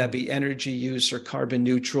 whether that be energy use or carbon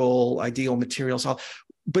neutral, ideal materials,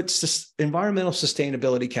 but environmental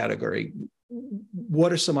sustainability category,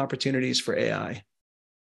 what are some opportunities for AI?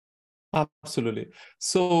 Absolutely.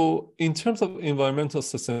 So in terms of environmental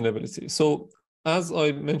sustainability, so as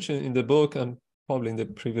I mentioned in the book and probably in the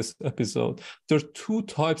previous episode, there are two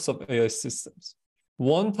types of AI systems.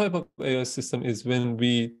 One type of AI system is when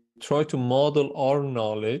we try to model our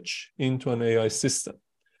knowledge into an AI system.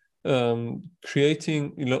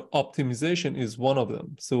 Creating, optimization is one of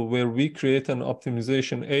them. So where we create an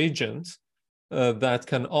optimization agent that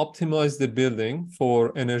can optimize the building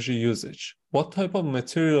for energy usage. What type of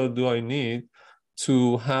material do I need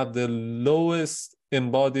to have the lowest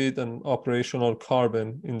embodied and operational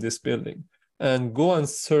carbon in this building? And go and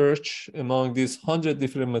search among these 100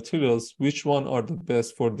 different materials, which one are the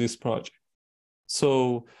best for this project.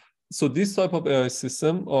 So this type of AI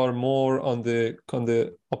system are more on the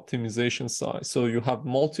optimization side. So you have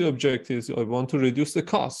multi-objectives. I want to reduce the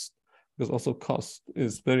cost, because also cost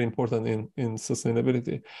is very important in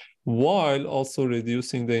sustainability, while also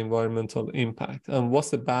reducing the environmental impact. And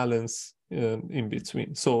what's the balance in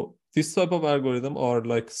between? So this type of algorithm are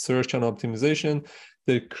like search and optimization.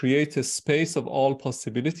 They create a space of all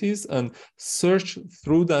possibilities and search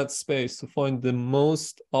through that space to find the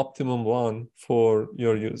most optimum one for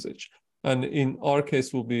your usage. And in our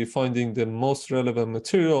case, we'll be finding the most relevant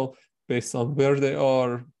material based on where they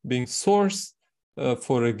are being sourced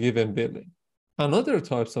for a given building. Another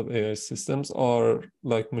types of AI systems are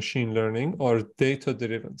like machine learning or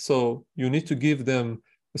data-driven. So you need to give them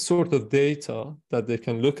a sort of data that they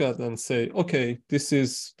can look at and say, okay, this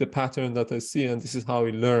is the pattern that I see, and this is how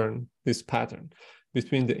we learn this pattern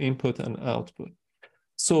between the input and output.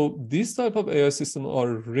 So these type of AI systems are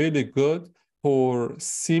really good for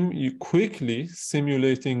quickly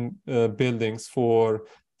simulating buildings for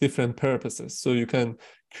different purposes. So you can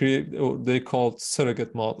create, they call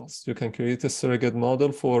surrogate models. You can create a surrogate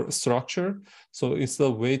model for structure. So instead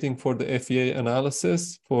of waiting for the FEA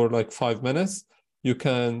analysis for like 5 minutes, you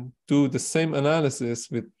can do the same analysis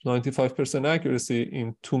with 95% accuracy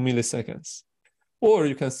in 2 milliseconds. Or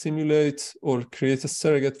you can simulate or create a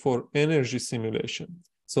surrogate for energy simulation.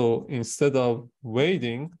 So instead of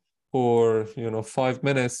waiting for 5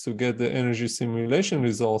 minutes to get the energy simulation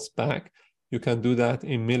results back, you can do that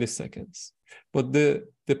in milliseconds. But the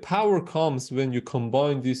power comes when you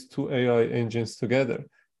combine these two AI engines together,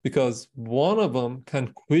 because one of them can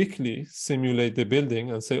quickly simulate the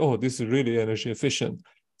building and say, oh, this is really energy efficient,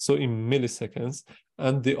 so in milliseconds.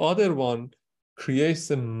 And the other one creates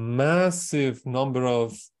a massive number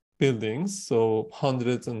of buildings, so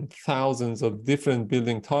hundreds and thousands of different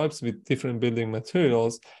building types with different building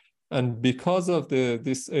materials. And because of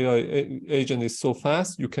this AI agent is so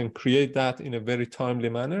fast, you can create that in a very timely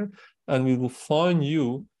manner, and we will find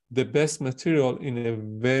you the best material in a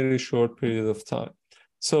very short period of time.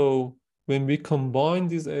 So when we combine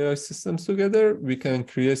these AI systems together, we can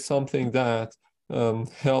create something that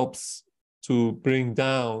helps to bring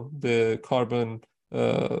down the carbon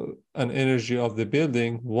and energy of the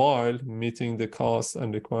building while meeting the costs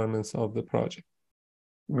and requirements of the project.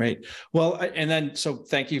 Right. Well, and then, so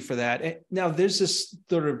thank you for that. Now there's this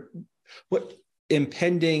sort of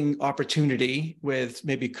impending opportunity with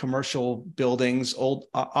maybe commercial buildings, old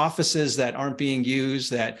offices that aren't being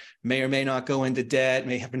used, that may or may not go into debt,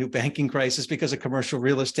 may have a new banking crisis because of commercial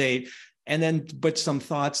real estate. And then, but some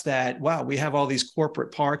thoughts that, wow, we have all these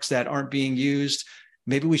corporate parks that aren't being used.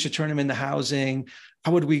 Maybe we should turn them into housing.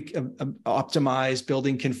 How would we optimize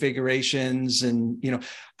building configurations? And,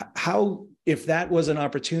 how, if that was an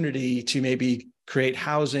opportunity to maybe create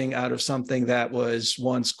housing out of something that was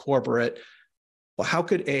once corporate, well, how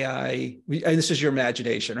could AI, and this is your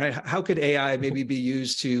imagination, right? How could AI maybe be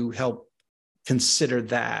used to help consider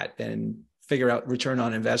that and figure out return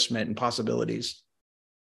on investment and possibilities?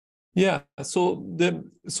 Yeah, so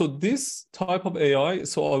this type of AI,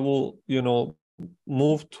 so I will,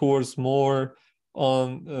 move towards more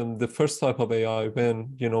on the first type of AI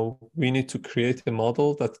when, we need to create a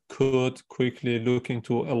model that could quickly look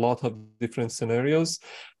into a lot of different scenarios.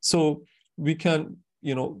 So we can,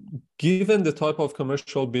 given the type of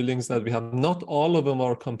commercial buildings that we have, not all of them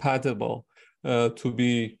are compatible to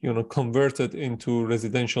be, converted into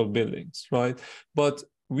residential buildings, right? But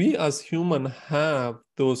we as human have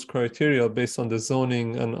those criteria based on the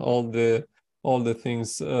zoning and all the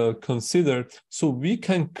things considered. So we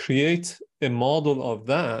can create a model of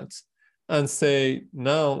that and say,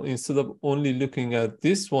 now, instead of only looking at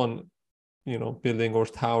this one, building or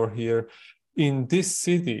tower here in this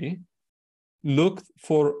city, look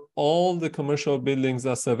for all the commercial buildings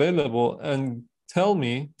that's available and tell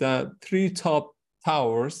me that 3 top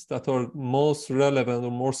towers that are most relevant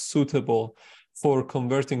or more suitable for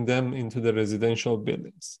converting them into the residential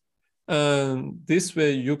buildings. And this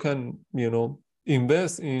way you can,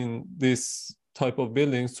 invest in this type of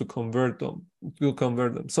buildings to convert them.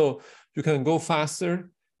 So you can go faster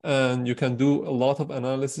and you can do a lot of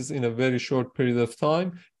analysis in a very short period of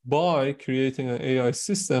time by creating an AI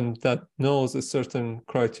system that knows a certain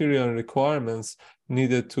criteria and requirements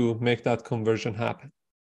needed to make that conversion happen.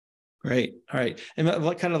 Great. All right. And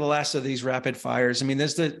what kind of the last of these rapid fires? I mean,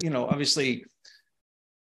 there's obviously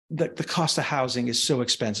the cost of housing is so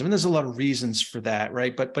expensive, and there's a lot of reasons for that,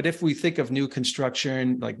 right? But if we think of new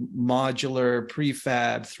construction, like modular,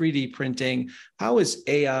 prefab, 3D printing, how is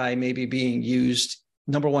AI maybe being used,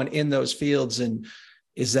 number one, in those fields? And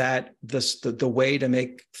is that the way to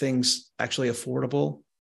make things actually affordable?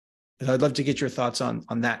 And I'd love to get your thoughts on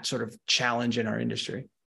that sort of challenge in our industry.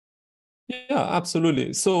 Yeah,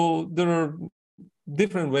 absolutely. So there are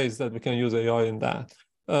different ways that we can use AI in that.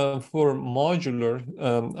 For modular,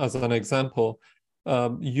 as an example,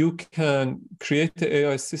 you can create the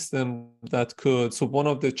AI system that could. So one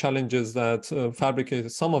of the challenges that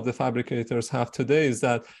some of the fabricators have today is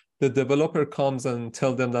that the developer comes and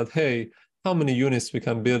tell them that, hey, how many units we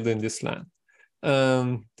can build in this land?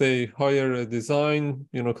 They hire a design,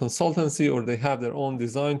 consultancy, or they have their own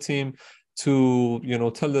design team to,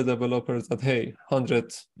 tell the developers that, hey,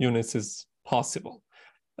 100 units is possible.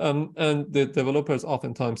 And the developers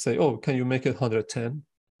oftentimes say, oh, can you make it 110?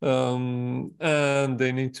 And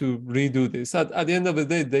they need to redo this. At the end of the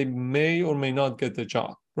day, they may or may not get the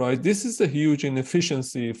job, right? This is a huge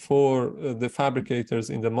inefficiency for the fabricators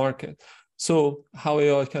in the market. So how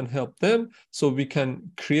AI can help them? So we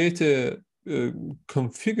can create a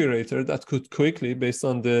configurator that could quickly, based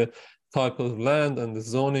on the type of land and the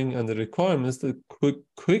zoning and the requirements, that could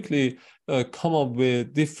quickly come up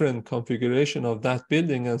with different configuration of that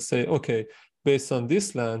building and say, okay, based on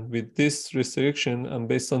this land with this restriction and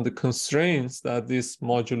based on the constraints that this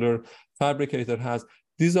modular fabricator has,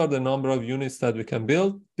 these are the number of units that we can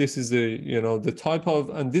build. This is the, the type of,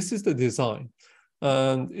 and this is the design.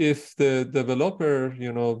 And if the developer,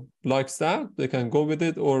 likes that, they can go with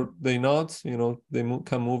it, or they not, they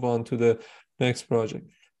can move on to the next project.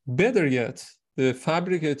 Better yet, the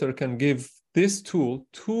fabricator can give this tool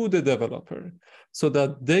to the developer so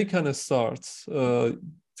that they can start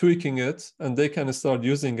tweaking it and they can start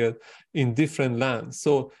using it in different lands.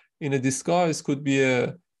 So in a disguise could be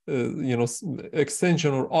a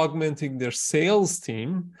extension or augmenting their sales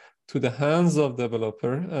team to the hands of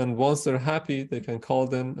developer. And once they're happy, they can call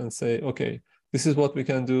them and say, okay, this is what we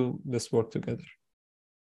can do. Let's work together.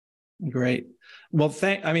 Great. Well,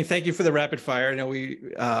 thank you for the rapid fire. I know we,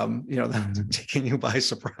 taking you by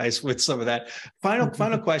surprise with some of that.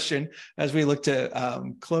 Final question as we look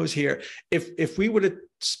to close here. If we were to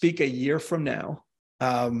speak a year from now,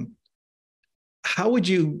 how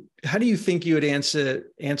do you think you would answer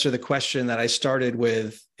the question that I started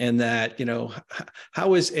with, and that,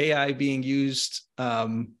 how is AI being used,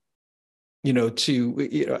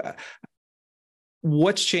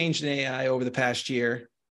 what's changed in AI over the past year?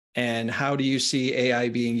 And how do you see AI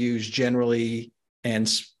being used generally in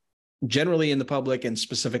the public and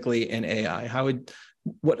specifically in AI?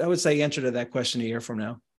 What I would say answer to that question a year from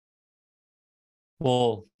now?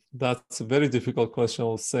 Well, that's a very difficult question, I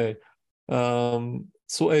will say.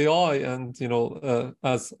 So AI, and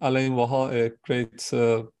as Alain Waha, a great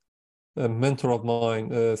mentor of mine,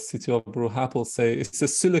 CTO of Brew Apple, say, it's a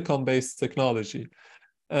silicon-based technology,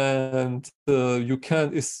 and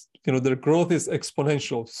their growth is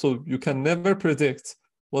exponential. So you can never predict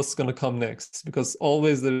what's going to come next, because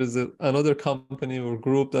always there is another company or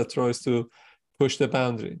group that tries to push the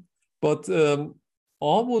boundary. But I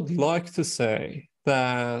would like to say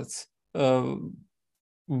that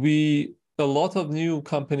a lot of new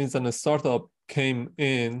companies and a startup came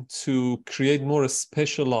in to create more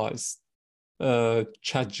specialized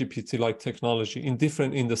ChatGPT-like technology in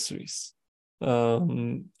different industries.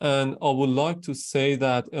 And I would like to say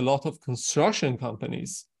that a lot of construction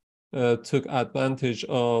companies took advantage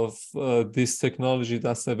of this technology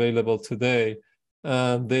that's available today.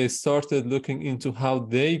 And they started looking into how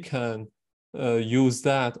they can use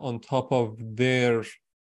that on top of their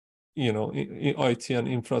IT and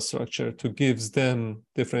infrastructure to give them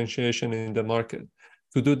differentiation in the market,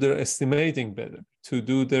 to do their estimating better, to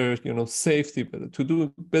do their safety better, to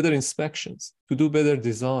do better inspections, to do better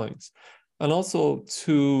designs, and also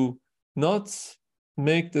to not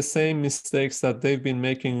make the same mistakes that they've been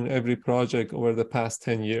making in every project over the past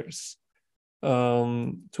 10 years.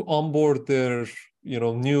 To onboard their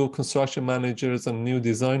new construction managers and new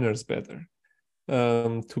designers better.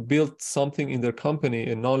 To build something in their company,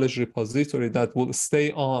 a knowledge repository that will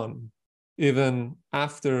stay on even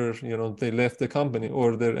after, they left the company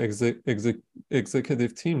or their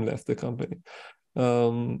executive team left the company.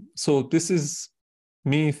 So this is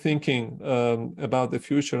me thinking about the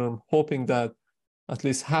future. I'm hoping that at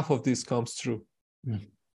least half of this comes true.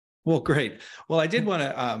 Well, great. Well, I did want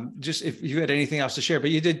to just, if you had anything else to share,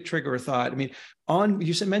 but you did trigger a thought. I mean,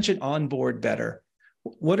 you mentioned onboard better.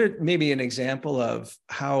 What are maybe an example of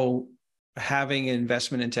how having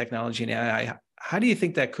investment in technology and AI, how do you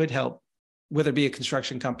think that could help, whether it be a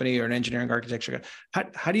construction company or an engineering architecture?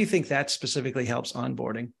 How do you think that specifically helps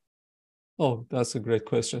onboarding? Oh, that's a great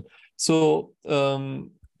question. So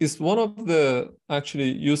it's one of the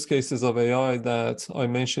actually use cases of AI that I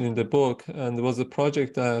mentioned in the book, and there was a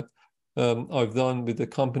project that I've done with a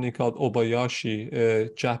company called Obayashi, a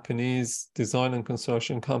Japanese design and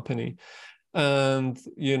construction company. And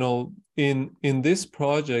in this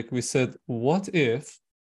project, we said, what if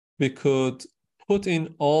we could put in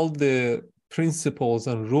all the principles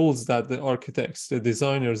and rules that the architects, the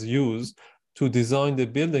designers use to design the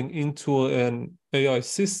building into an AI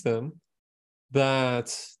system,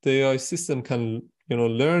 that the AI system can,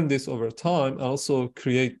 learn this over time and also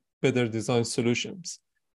create better design solutions.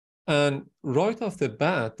 And right off the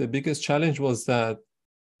bat, the biggest challenge was that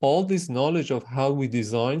all this knowledge of how we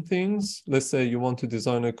design things, let's say you want to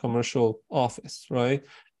design a commercial office, right?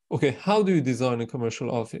 Okay, how do you design a commercial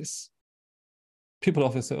office? People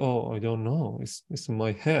often say, oh, I don't know, it's in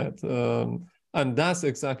my head. And that's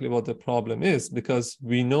exactly what the problem is, because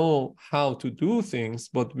we know how to do things,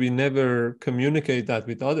 but we never communicate that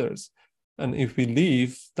with others. And if we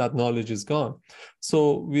leave, that knowledge is gone.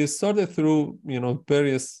 So we started through,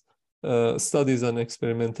 various studies and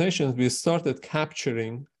experimentations, we started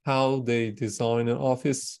capturing how they design an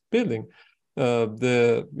office building.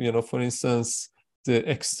 For instance, the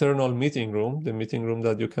external meeting room, the meeting room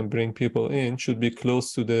that you can bring people in, should be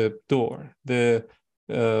close to the door. The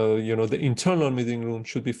internal meeting room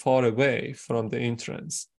should be far away from the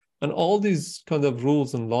entrance, and all these kind of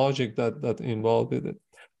rules and logic that involved with it.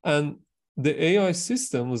 And the AI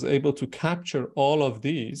system was able to capture all of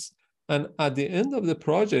these. And at the end of the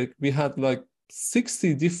project, we had like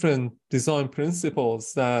 60 different design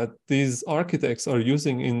principles that these architects are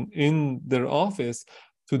using in their office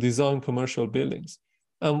to design commercial buildings.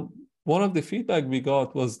 And one of the feedback we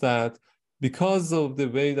got was that because of the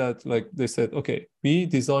way that, like, they said, okay, we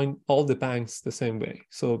design all the banks the same way.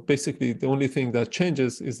 So basically the only thing that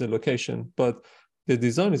changes is the location, but the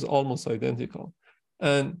design is almost identical.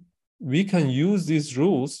 And we can use these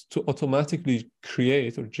rules to automatically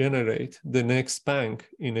create or generate the next bank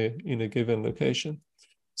in a given location.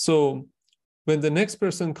 So when the next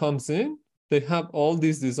person comes in, they have all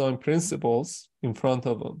these design principles in front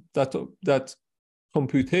of them that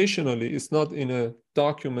computationally is not in a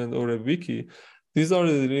document or a wiki. These are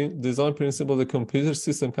the design principles the computer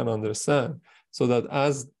system can understand, so that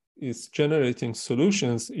as it's generating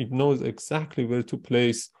solutions, it knows exactly where to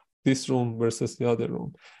place this room versus the other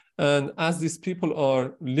room. And as these people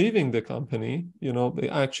are leaving the company,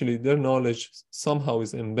 their knowledge somehow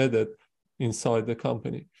is embedded inside the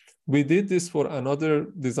company. We did this for another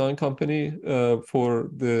design company for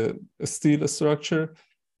the steel structure.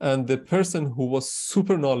 And the person who was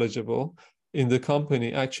super knowledgeable in the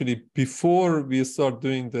company, actually, before we start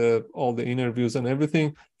doing all the interviews and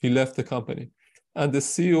everything, he left the company. And the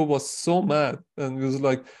CEO was so mad and he was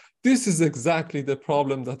like, this is exactly the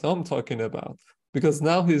problem that I'm talking about, because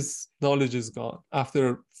now his knowledge is gone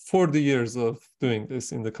after 40 years of doing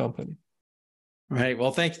this in the company. Right.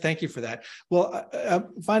 Well, thank you for that. Well,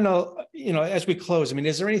 final, as we close, I mean,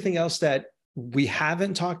 is there anything else that we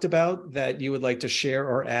haven't talked about that you would like to share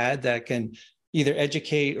or add that can either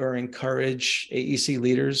educate or encourage AEC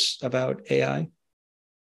leaders about AI?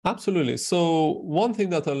 Absolutely. So one thing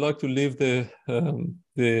that I'd like to leave the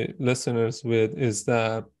listeners with is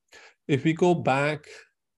that if we go back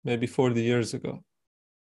maybe 40 years ago,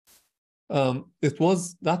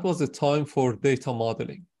 that was a time for data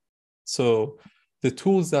modeling. So the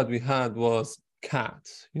tools that we had was CAD.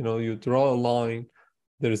 You draw a line,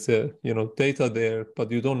 there's a data there,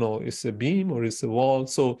 but you don't know it's a beam or it's a wall.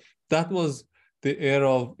 So that was the era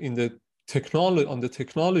on the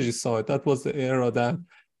technology side. That was the era that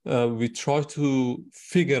we try to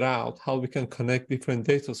figure out how we can connect different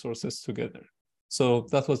data sources together. So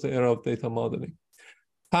that was the era of data modeling.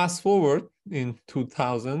 Fast forward in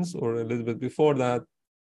 2000s or a little bit before that,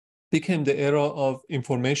 became the era of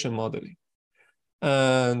information modeling.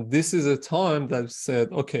 And this is a time that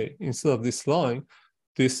said, okay, instead of this line,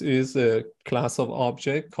 this is a class of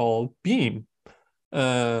object called beam.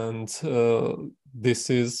 And this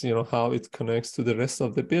is, how it connects to the rest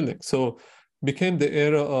of the building. So became the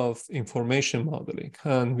era of information modeling.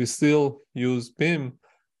 And we still use BIM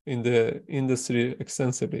in the industry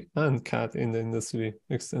extensively and CAD in the industry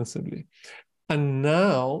extensively. And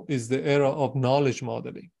now is the era of knowledge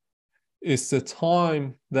modeling. It's the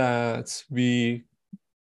time that we,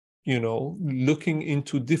 looking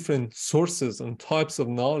into different sources and types of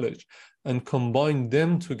knowledge and combine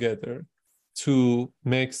them together to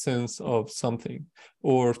make sense of something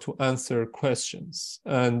or to answer questions.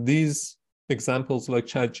 And these examples like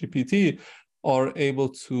ChatGPT are able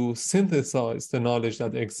to synthesize the knowledge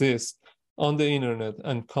that exists on the internet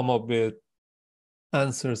and come up with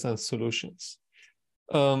answers and solutions.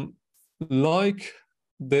 Like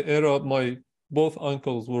the era, both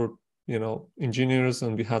uncles were, engineers,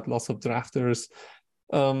 and we had lots of drafters.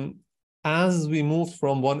 As we moved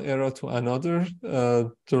from one era to another,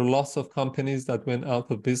 there are lots of companies that went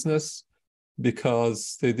out of business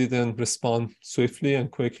because they didn't respond swiftly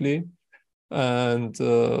and quickly. And,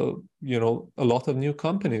 a lot of new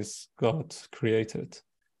companies got created.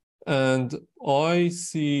 And I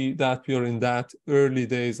see that we are in that early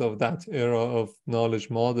days of that era of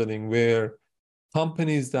knowledge modeling, where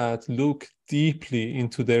companies that look deeply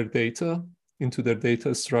into their data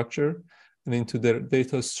structure, and into their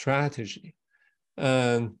data strategy,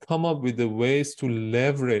 and come up with the ways to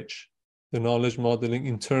leverage the knowledge modeling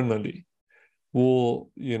internally will,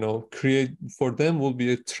 create for them will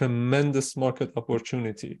be a tremendous market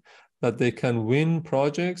opportunity that they can win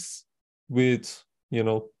projects with,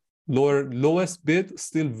 lowest bid,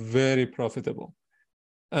 still very profitable.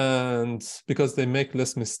 And because they make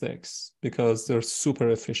less mistakes, because they're super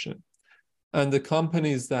efficient. And the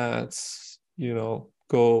companies that,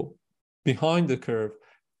 go behind the curve,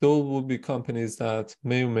 those will be companies that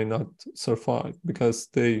may or may not survive because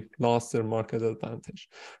they lost their market advantage.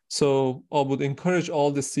 So I would encourage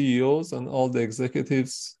all the CEOs and all the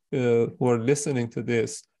executives who are listening to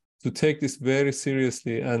this to take this very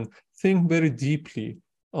seriously and think very deeply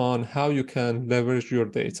on how you can leverage your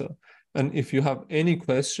data. And if you have any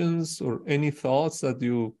questions or any thoughts that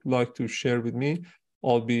you like to share with me,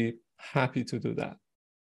 I'll be happy to do that.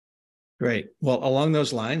 Great. Well, along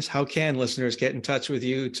those lines, how can listeners get in touch with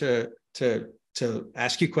you to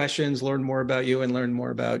ask you questions, learn more about you, and learn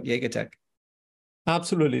more about YegaTech?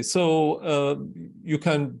 Absolutely. So you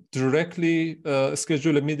can directly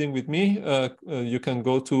schedule a meeting with me. You can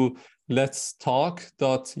go to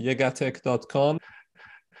letstalk.yegatech.com.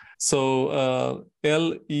 So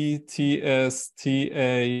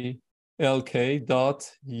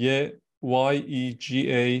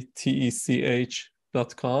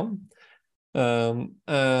letstalk.yegatech.com.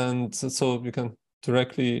 And so you can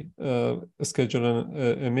directly schedule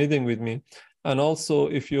a meeting with me. And also,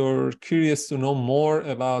 if you're curious to know more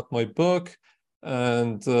about my book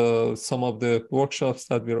and some of the workshops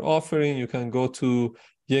that we're offering, you can go to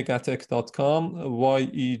yegatech.com,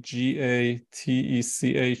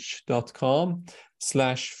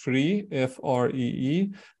 yegatech.com/free,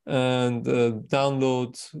 FREE, and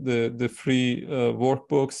download the free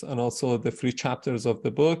workbooks and also the free chapters of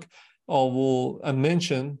the book. I will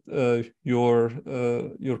mention your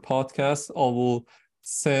podcast. I will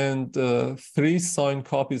send 3 signed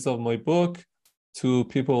copies of my book to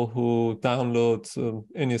people who download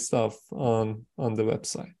any stuff on the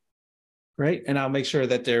website. Great. And I'll make sure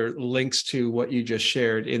that there are links to what you just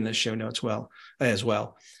shared in the show notes as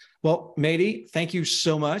well. Well, Mehdi, thank you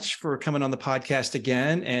so much for coming on the podcast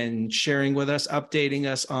again and sharing with us, updating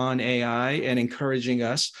us on AI and encouraging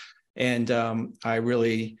us. And I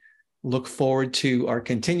really look forward to our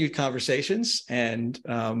continued conversations. And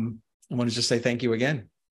I want to just say thank you again.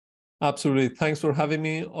 Absolutely. Thanks for having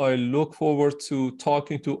me. I look forward to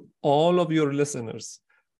talking to all of your listeners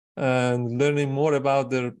and learning more about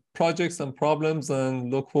their projects and problems,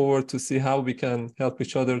 and look forward to see how we can help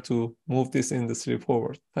each other to move this industry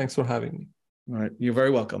forward. Thanks for having me. All right. You're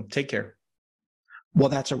very welcome. Take care. Well,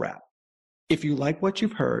 that's a wrap. If you like what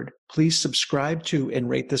you've heard, please subscribe to and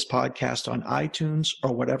rate this podcast on iTunes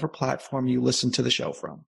or whatever platform you listen to the show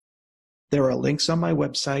from. There are links on my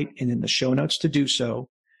website and in the show notes to do so.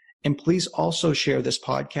 And please also share this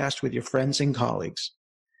podcast with your friends and colleagues.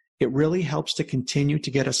 It really helps to continue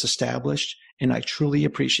to get us established, and I truly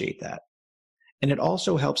appreciate that. And it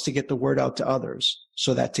also helps to get the word out to others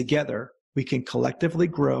so that together we can collectively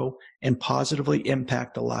grow and positively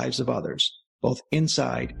impact the lives of others, both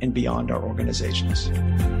inside and beyond our organizations.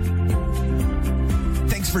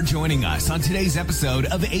 Thanks for joining us on today's episode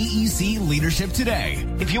of AEC Leadership Today.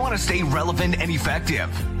 If you want to stay relevant and effective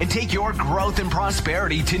and take your growth and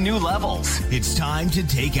prosperity to new levels, it's time to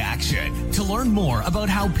take action. To learn more about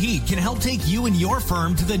how Pete can help take you and your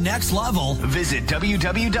firm to the next level, visit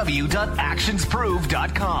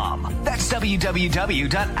www.actionsprove.com. That's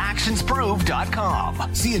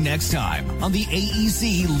www.actionsprove.com. See you next time on the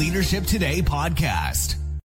AEC Leadership Today podcast.